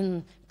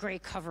in gray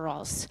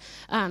coveralls.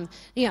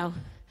 You know,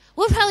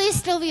 we'll probably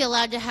still be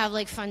allowed to have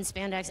like fun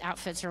spandex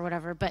outfits or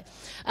whatever, but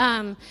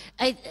I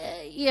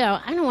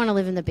don't want to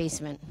live in the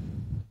basement.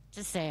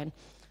 Just saying.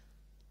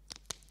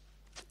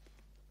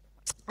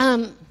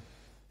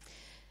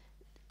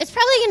 It's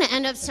probably going to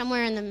end up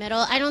somewhere in the middle.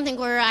 I don't think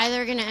we're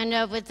either going to end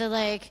up with the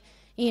like,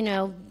 you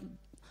know,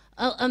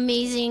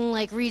 amazing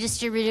like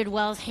redistributed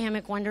wealth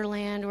hammock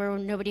wonderland where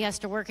nobody has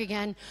to work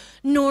again,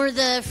 nor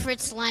the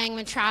Fritz Lang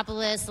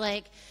metropolis,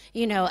 like,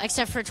 you know,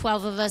 except for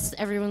 12 of us,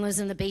 everyone lives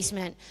in the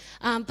basement.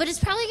 But it's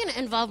probably going to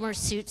involve more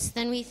suits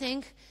than we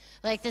think.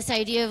 Like this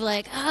idea of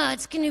like, oh,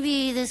 it's going to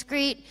be this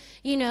great,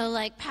 you know,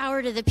 like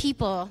power to the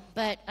people.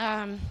 But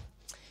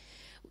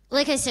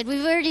like I said,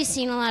 we've already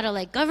seen a lot of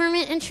like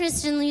government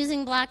interest in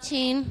using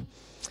blockchain.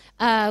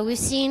 We've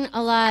seen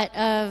a lot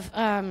of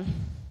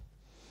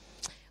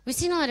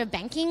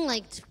banking,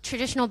 like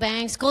traditional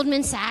banks.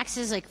 Goldman Sachs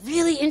is like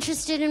really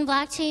interested in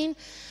blockchain,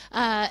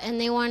 and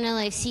they want to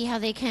like see how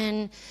they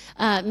can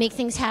make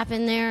things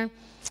happen there,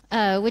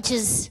 which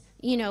is,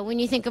 you know, when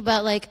you think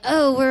about like,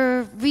 oh,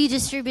 we're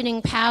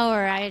redistributing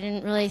power, I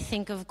didn't really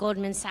think of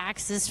Goldman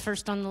Sachs as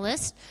first on the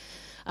list.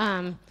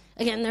 Again,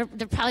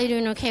 they're probably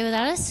doing okay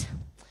without us.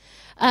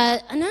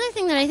 Another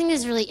thing that I think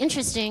is really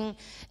interesting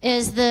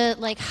is the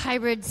like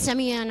hybrid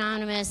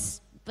semi-anonymous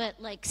but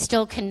like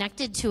still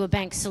connected to a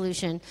bank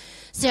solution.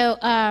 So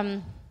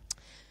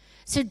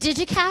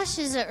DigiCash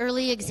is an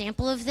early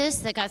example of this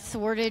that got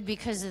thwarted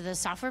because of the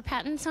software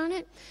patents on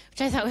it,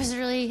 which I thought was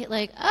really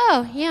like,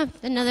 oh yeah,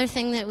 another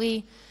thing that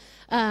we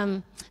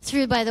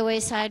threw by the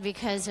wayside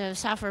because of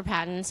software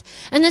patents.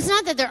 And it's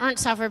not that there aren't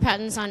software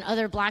patents on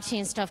other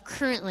blockchain stuff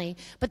currently,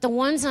 but the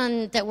ones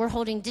on that we're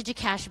holding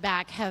DigiCash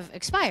back have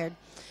expired.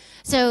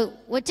 So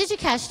what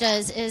DigiCash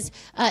does is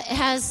it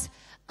has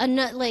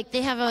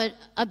they have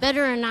a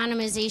better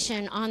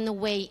anonymization on the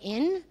way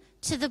in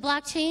to the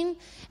blockchain,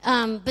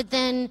 but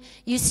then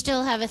you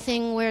still have a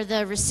thing where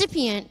the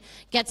recipient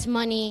gets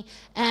money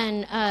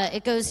and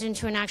it goes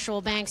into an actual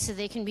bank so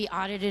they can be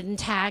audited and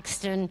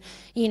taxed and,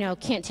 you know,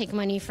 can't take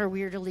money for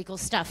weird illegal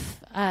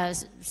stuff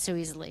so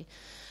easily.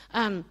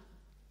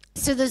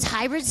 So those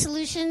hybrid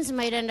solutions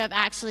might end up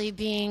actually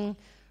being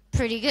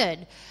pretty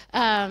good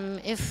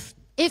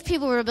if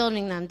people were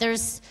building them.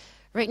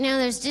 Right now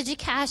there's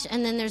DigiCash,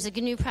 and then there's a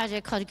GNU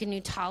project called GNU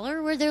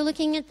Taller where they're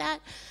looking at that.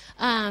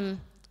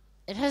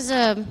 It has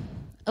a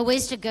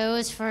ways to go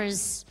as far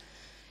as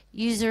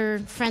user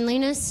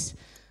friendliness,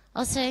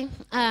 I'll say.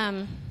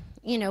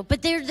 You know,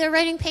 but they're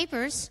writing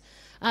papers.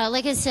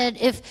 Like I said,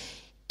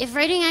 if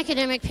writing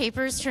academic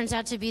papers turns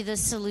out to be the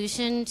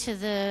solution to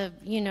the,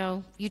 you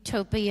know,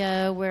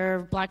 utopia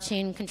where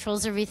blockchain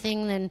controls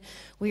everything, then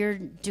we're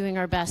doing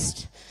our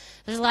best.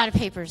 There's a lot of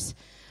papers.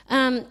 The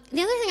other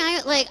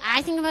thing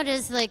I think about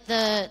is like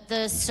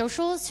the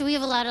social. So we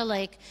have a lot of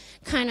like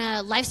kind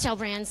of lifestyle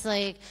brands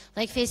like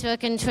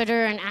Facebook and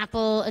Twitter and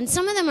Apple, and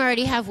some of them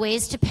already have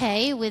ways to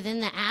pay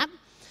within the app.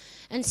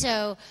 And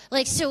so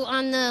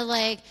on the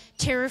like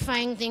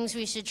terrifying things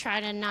we should try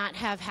to not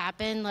have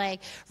happen,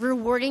 like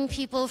rewarding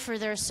people for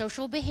their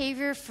social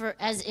behavior for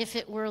as if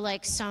it were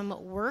like some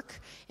work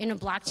in a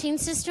blockchain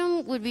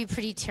system would be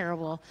pretty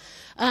terrible.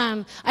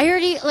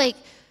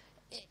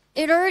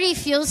 It already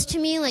feels to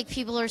me like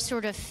people are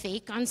sort of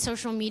fake on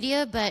social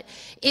media, but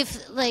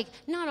if, like,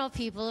 not all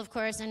people, of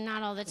course, and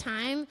not all the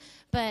time,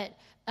 but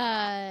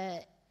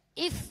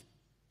if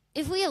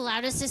we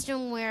allowed a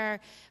system where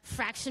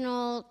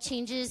fractional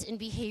changes in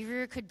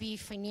behavior could be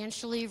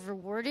financially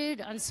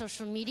rewarded on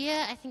social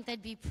media, I think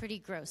that'd be pretty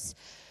gross.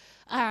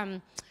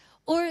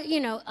 Or,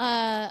 you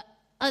know,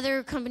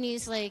 other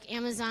companies like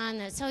Amazon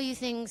that sell you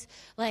things,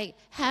 like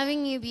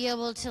having you be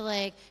able to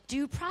like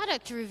do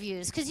product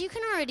reviews, because you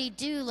can already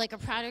do like a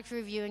product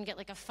review and get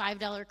like a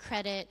 $5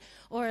 credit,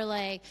 or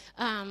like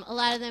a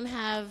lot of them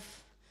have,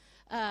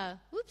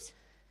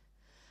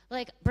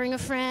 like bring a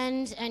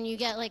friend and you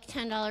get like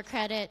 $10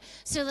 credit.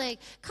 So like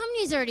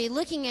companies are already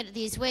looking at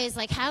these ways,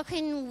 like how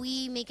can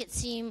we make it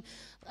seem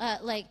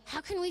like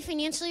how can we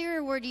financially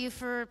reward you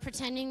for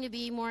pretending to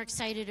be more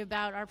excited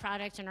about our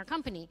product and our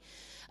company?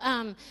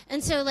 And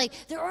so like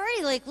they're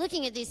already like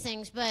looking at these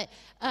things, but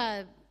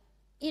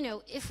you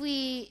know, if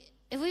we've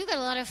got a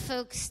lot of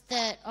folks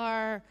that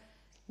are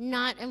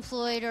not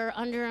employed or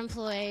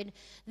underemployed,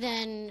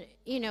 then,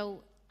 you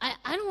know,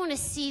 I don't want to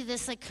see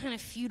this like kind of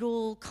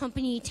feudal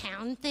company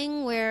town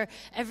thing where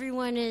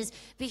everyone is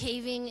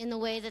behaving in the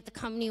way that the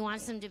company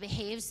wants them to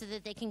behave so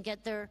that they can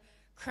get their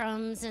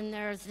crumbs and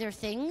their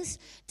things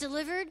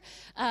delivered.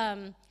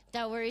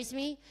 That worries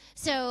me.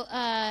 So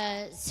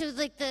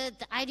like the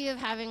idea of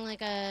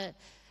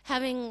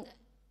having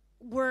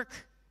work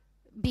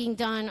being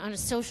done on a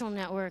social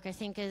network, I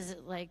think is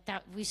like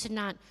that we should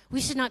not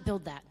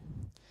build that.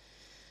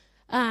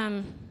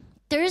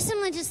 There is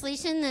some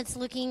legislation that's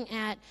looking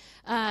at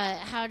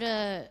how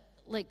to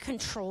like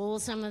control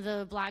some of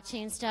the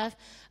blockchain stuff.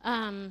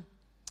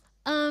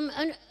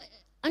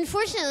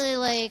 Unfortunately,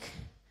 like,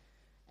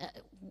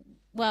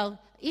 well,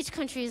 each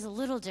country is a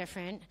little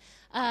different,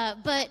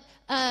 but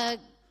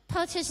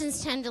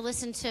politicians tend to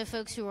listen to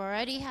folks who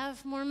already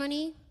have more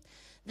money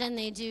than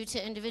they do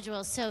to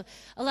individuals. So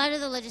a lot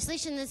of the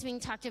legislation that's being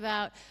talked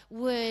about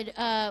would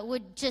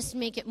just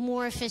make it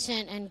more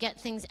efficient and get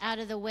things out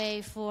of the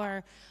way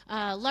for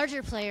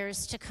larger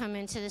players to come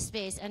into the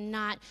space and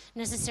not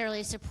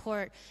necessarily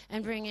support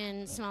and bring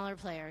in smaller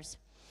players.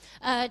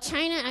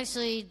 China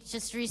actually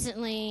just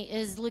recently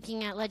is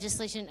looking at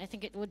legislation, I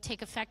think it would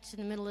take effect in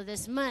the middle of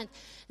this month,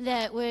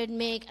 that would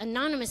make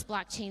anonymous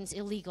blockchains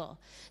illegal.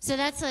 So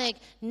that's like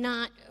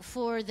not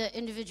for the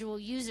individual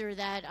user,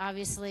 that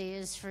obviously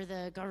is for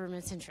the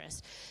government's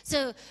interest.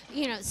 So,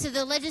 you know, so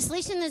the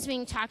legislation that's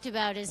being talked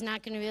about is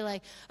not going to be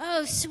like,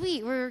 oh,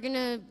 sweet, we're going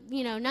to,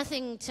 you know,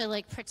 nothing to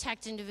like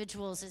protect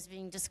individuals is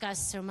being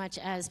discussed so much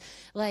as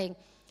like,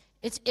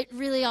 it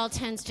really all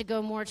tends to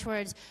go more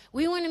towards,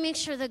 we want to make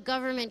sure the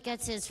government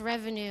gets its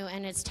revenue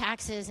and its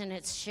taxes and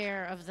its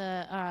share of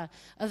the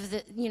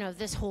you know,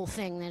 this whole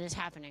thing that is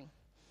happening.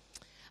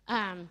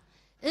 And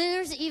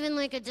there's even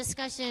like a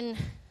discussion,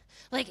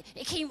 like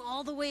it came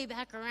all the way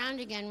back around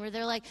again, where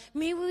they're like,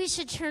 maybe we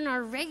should turn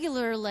our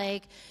regular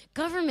like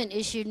government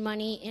issued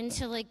money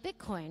into like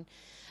Bitcoin.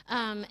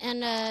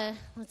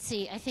 Let's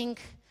see, I think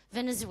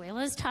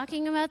Venezuela is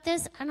talking about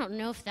this. I don't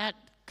know if that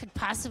could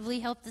possibly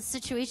help the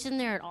situation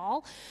there at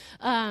all.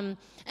 And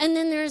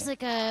then there's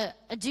like a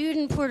dude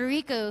in Puerto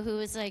Rico who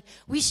was like,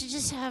 we should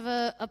just have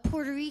a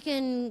Puerto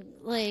Rican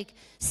like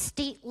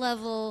state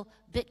level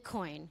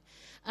Bitcoin.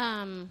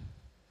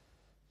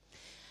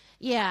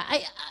 Yeah,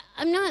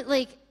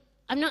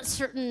 I'm not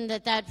certain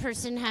that that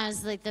person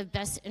has like the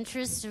best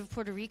interests of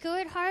Puerto Rico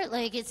at heart.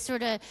 Like it's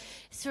sort of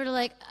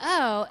like,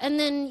 oh, and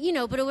then, you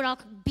know, but it would all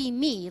be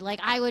me. Like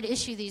I would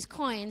issue these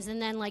coins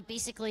and then like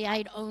basically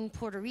I'd own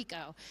Puerto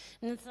Rico.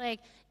 And it's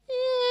like,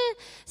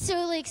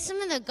 So like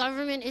some of the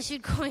government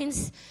issued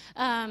coins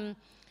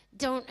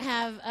don't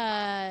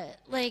have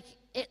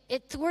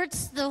it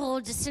thwarts the whole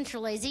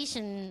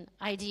decentralization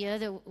idea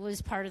that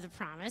was part of the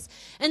promise.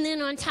 And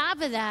then on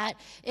top of that,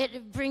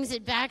 it brings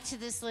it back to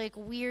this like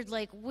weird,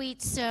 like,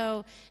 wait,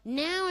 so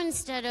now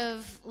instead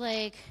of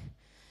like,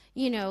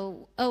 you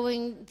know,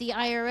 owing the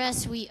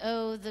IRS, we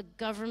owe the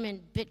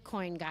government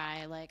Bitcoin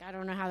guy. Like, I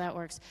don't know how that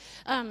works.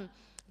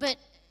 But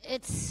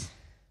it's,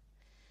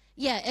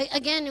 yeah,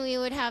 again, we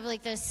would have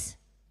like this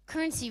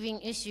currency being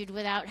issued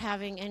without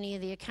having any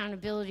of the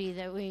accountability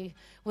that we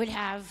would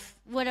have,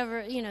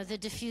 whatever, you know, the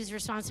diffuse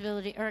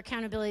responsibility or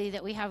accountability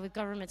that we have with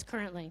governments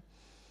currently.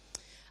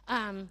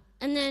 And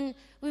then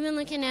we've been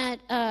looking at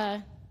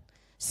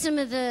some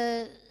of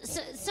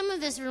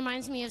this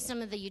reminds me of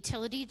some of the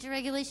utility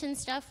deregulation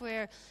stuff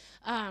where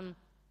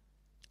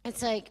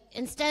it's like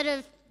instead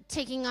of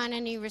taking on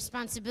any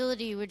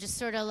responsibility, we just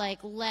sort of like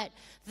let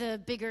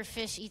the bigger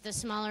fish eat the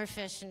smaller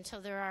fish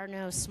until there are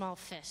no small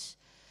fish.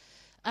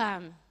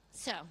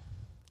 So,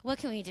 what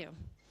can we do?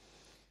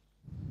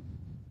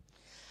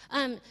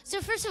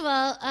 So first of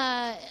all,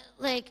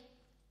 like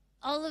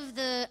all of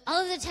the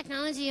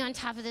technology on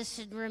top of this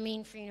should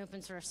remain free and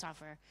open source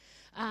software.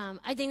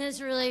 I think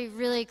that's really,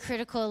 really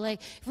critical.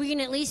 Like, if we can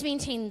at least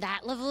maintain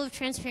that level of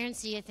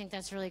transparency, I think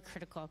that's really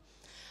critical.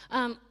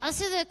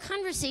 Also, the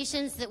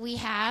conversations that we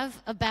have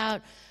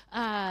about,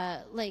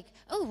 like,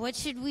 oh, what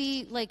should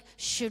we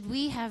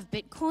have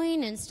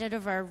Bitcoin instead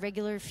of our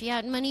regular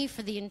fiat money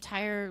for the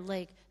entire,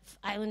 like,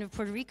 island of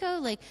Puerto Rico?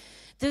 Like,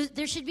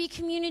 there should be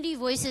community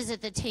voices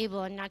at the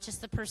table and not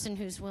just the person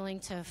who's willing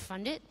to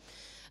fund it.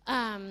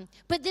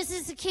 But this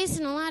is the case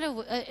in a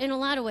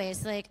lot of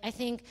ways. Like, I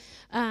think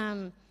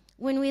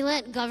when we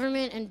let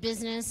government and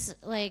business,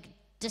 like,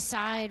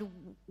 decide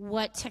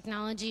what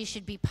technology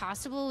should be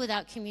possible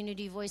without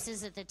community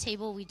voices at the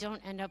table, we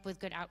don't end up with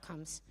good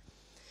outcomes.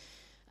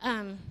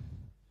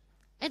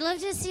 I'd love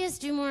to see us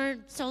do more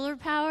solar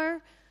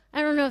power.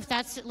 I don't know if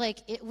that's like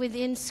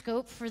within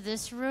scope for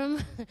this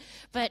room,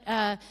 but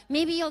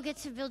maybe you'll get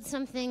to build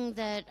something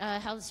that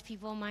helps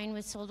people mine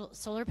with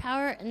solar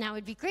power, and that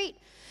would be great.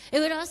 It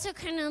would also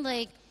kind of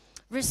like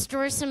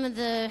restore some of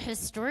the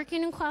historic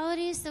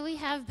inequalities that we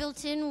have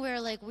built in,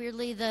 where like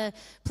weirdly the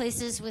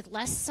places with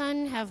less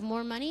sun have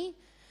more money.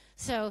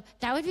 So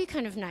that would be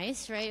kind of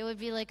nice, right? It would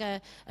be like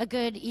a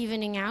good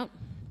evening out.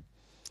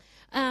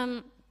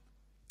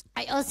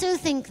 I also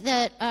think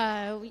that,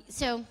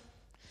 so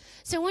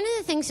one of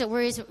the things that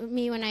worries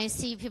me when I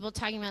see people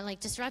talking about like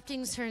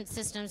disrupting certain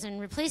systems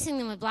and replacing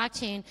them with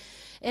blockchain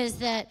is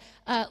that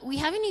we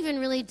haven't even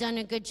really done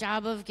a good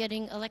job of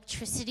getting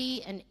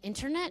electricity and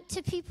internet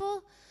to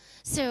people.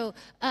 So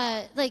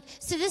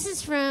this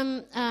is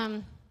from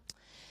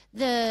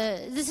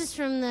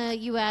the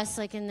U.S.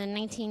 like in the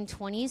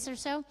 1920s or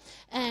so,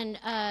 and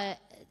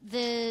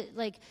the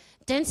like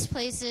dense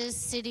places,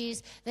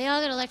 cities, they all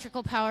got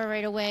electrical power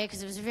right away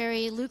because it was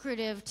very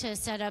lucrative to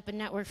set up a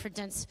network for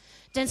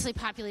densely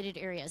populated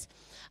areas.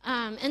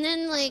 And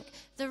then like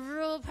the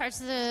rural parts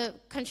of the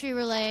country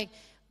were like,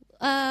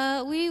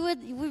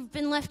 we've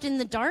been left in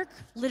the dark,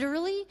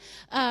 literally.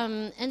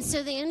 And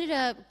so they ended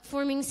up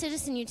forming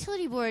citizen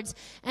utility boards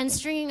and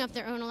stringing up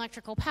their own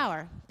electrical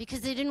power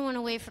because they didn't want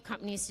to wait for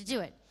companies to do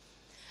it.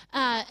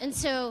 And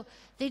so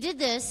they did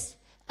this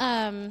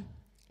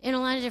in a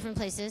lot of different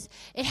places.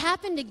 It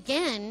happened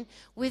again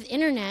with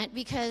internet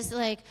because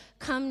like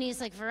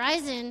companies like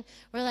Verizon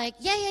were like,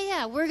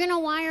 yeah, we're gonna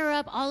wire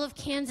up all of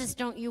Kansas,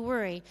 don't you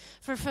worry.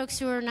 For folks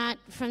who are not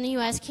from the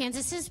US,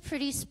 Kansas is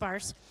pretty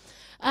sparse.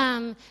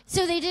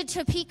 So they did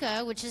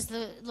Topeka, which is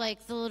the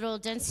little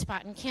dense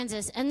spot in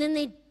Kansas, and then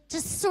they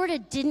just sort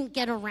of didn't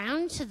get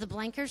around to the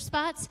blanker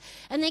spots,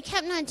 and they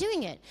kept not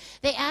doing it.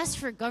 They asked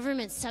for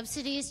government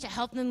subsidies to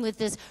help them with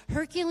this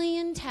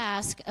Herculean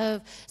task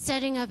of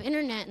setting up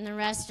internet in the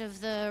rest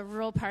of the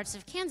rural parts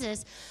of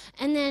Kansas,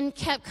 and then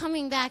kept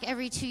coming back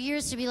every 2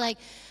 years to be like,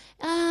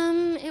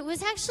 it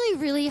was actually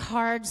really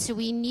hard, so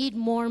we need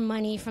more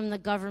money from the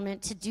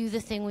government to do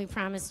the thing we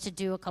promised to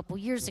do a couple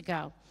years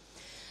ago.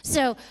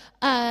 So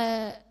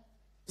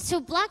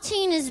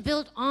blockchain is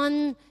built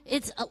on,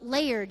 it's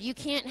layered. You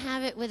can't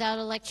have it without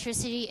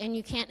electricity, and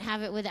you can't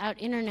have it without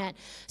internet.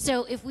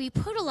 So if we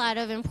put a lot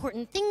of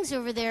important things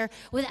over there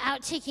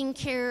without taking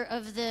care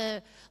of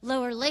the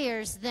lower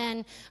layers,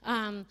 then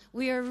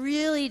we are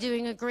really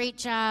doing a great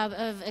job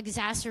of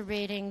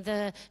exacerbating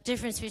the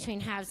difference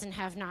between haves and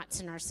have-nots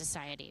in our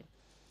society.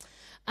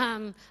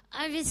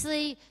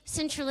 Obviously,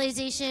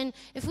 centralization,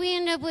 if we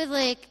end up with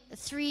like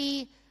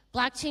 3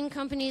 blockchain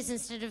companies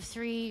instead of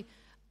 3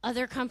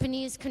 other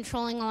companies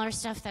controlling all our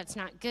stuff, that's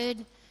not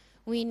good.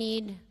 We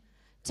need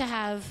to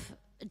have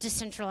a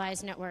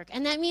decentralized network.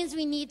 And that means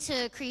we need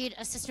to create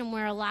a system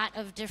where a lot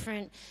of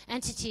different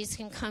entities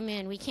can come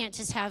in. We can't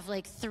just have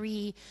like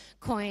 3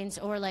 coins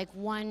or like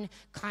 1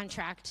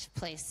 contract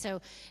place. So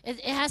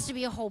it has to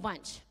be a whole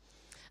bunch.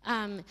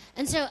 And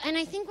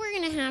I think we're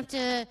gonna have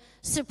to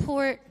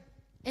support,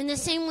 in the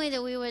same way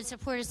that we would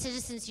support a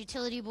citizens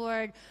utility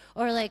board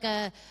or like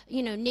a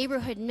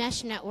neighborhood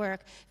mesh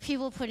network,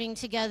 people putting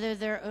together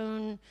their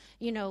own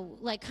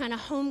like kind of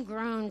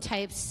homegrown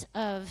types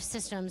of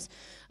systems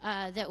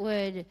that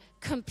would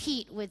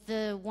compete with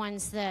the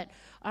ones that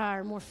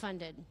are more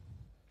funded.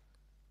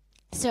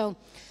 So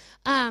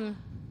I've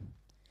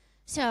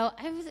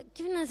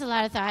given this a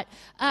lot of thought.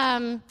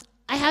 I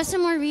have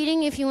some more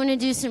reading if you want to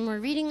do some more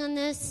reading on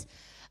this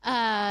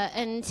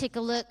and take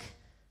a look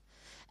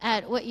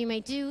at what you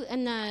may do.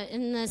 And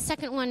the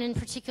second one in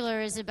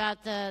particular is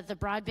about the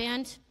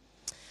broadband.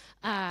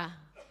 I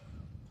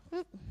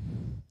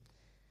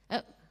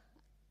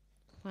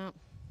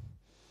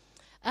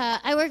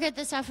work at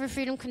the Software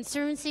Freedom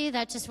Conservancy.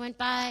 That just went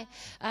by.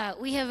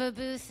 We have a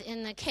booth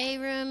in the K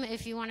room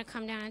if you want to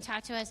come down and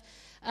talk to us.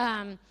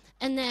 And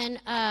then,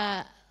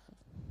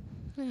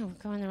 we're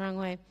going the wrong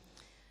way.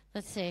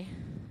 Let's see.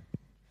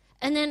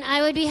 And then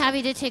I would be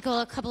happy to take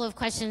a couple of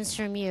questions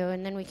from you,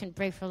 and then we can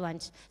break for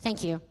lunch.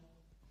 Thank you.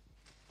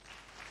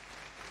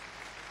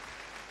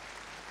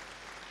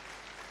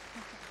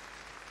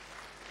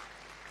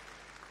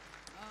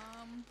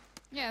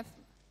 Yes.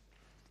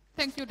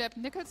 Thank you, Deb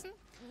Nicholson.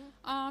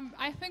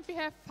 I think we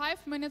have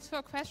 5 minutes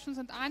for questions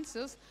and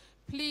answers.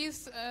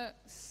 Please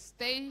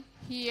stay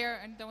here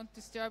and don't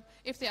disturb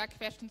if there are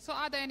questions. So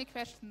are there any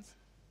questions?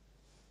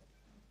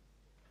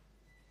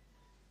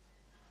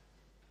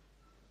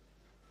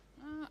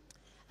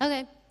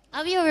 Okay,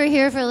 I'll be over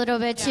here for a little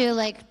bit too,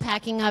 like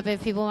packing up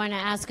if people want to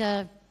ask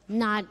a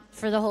not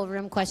for the whole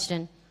room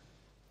question.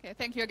 Okay,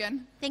 thank you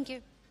again. Thank you.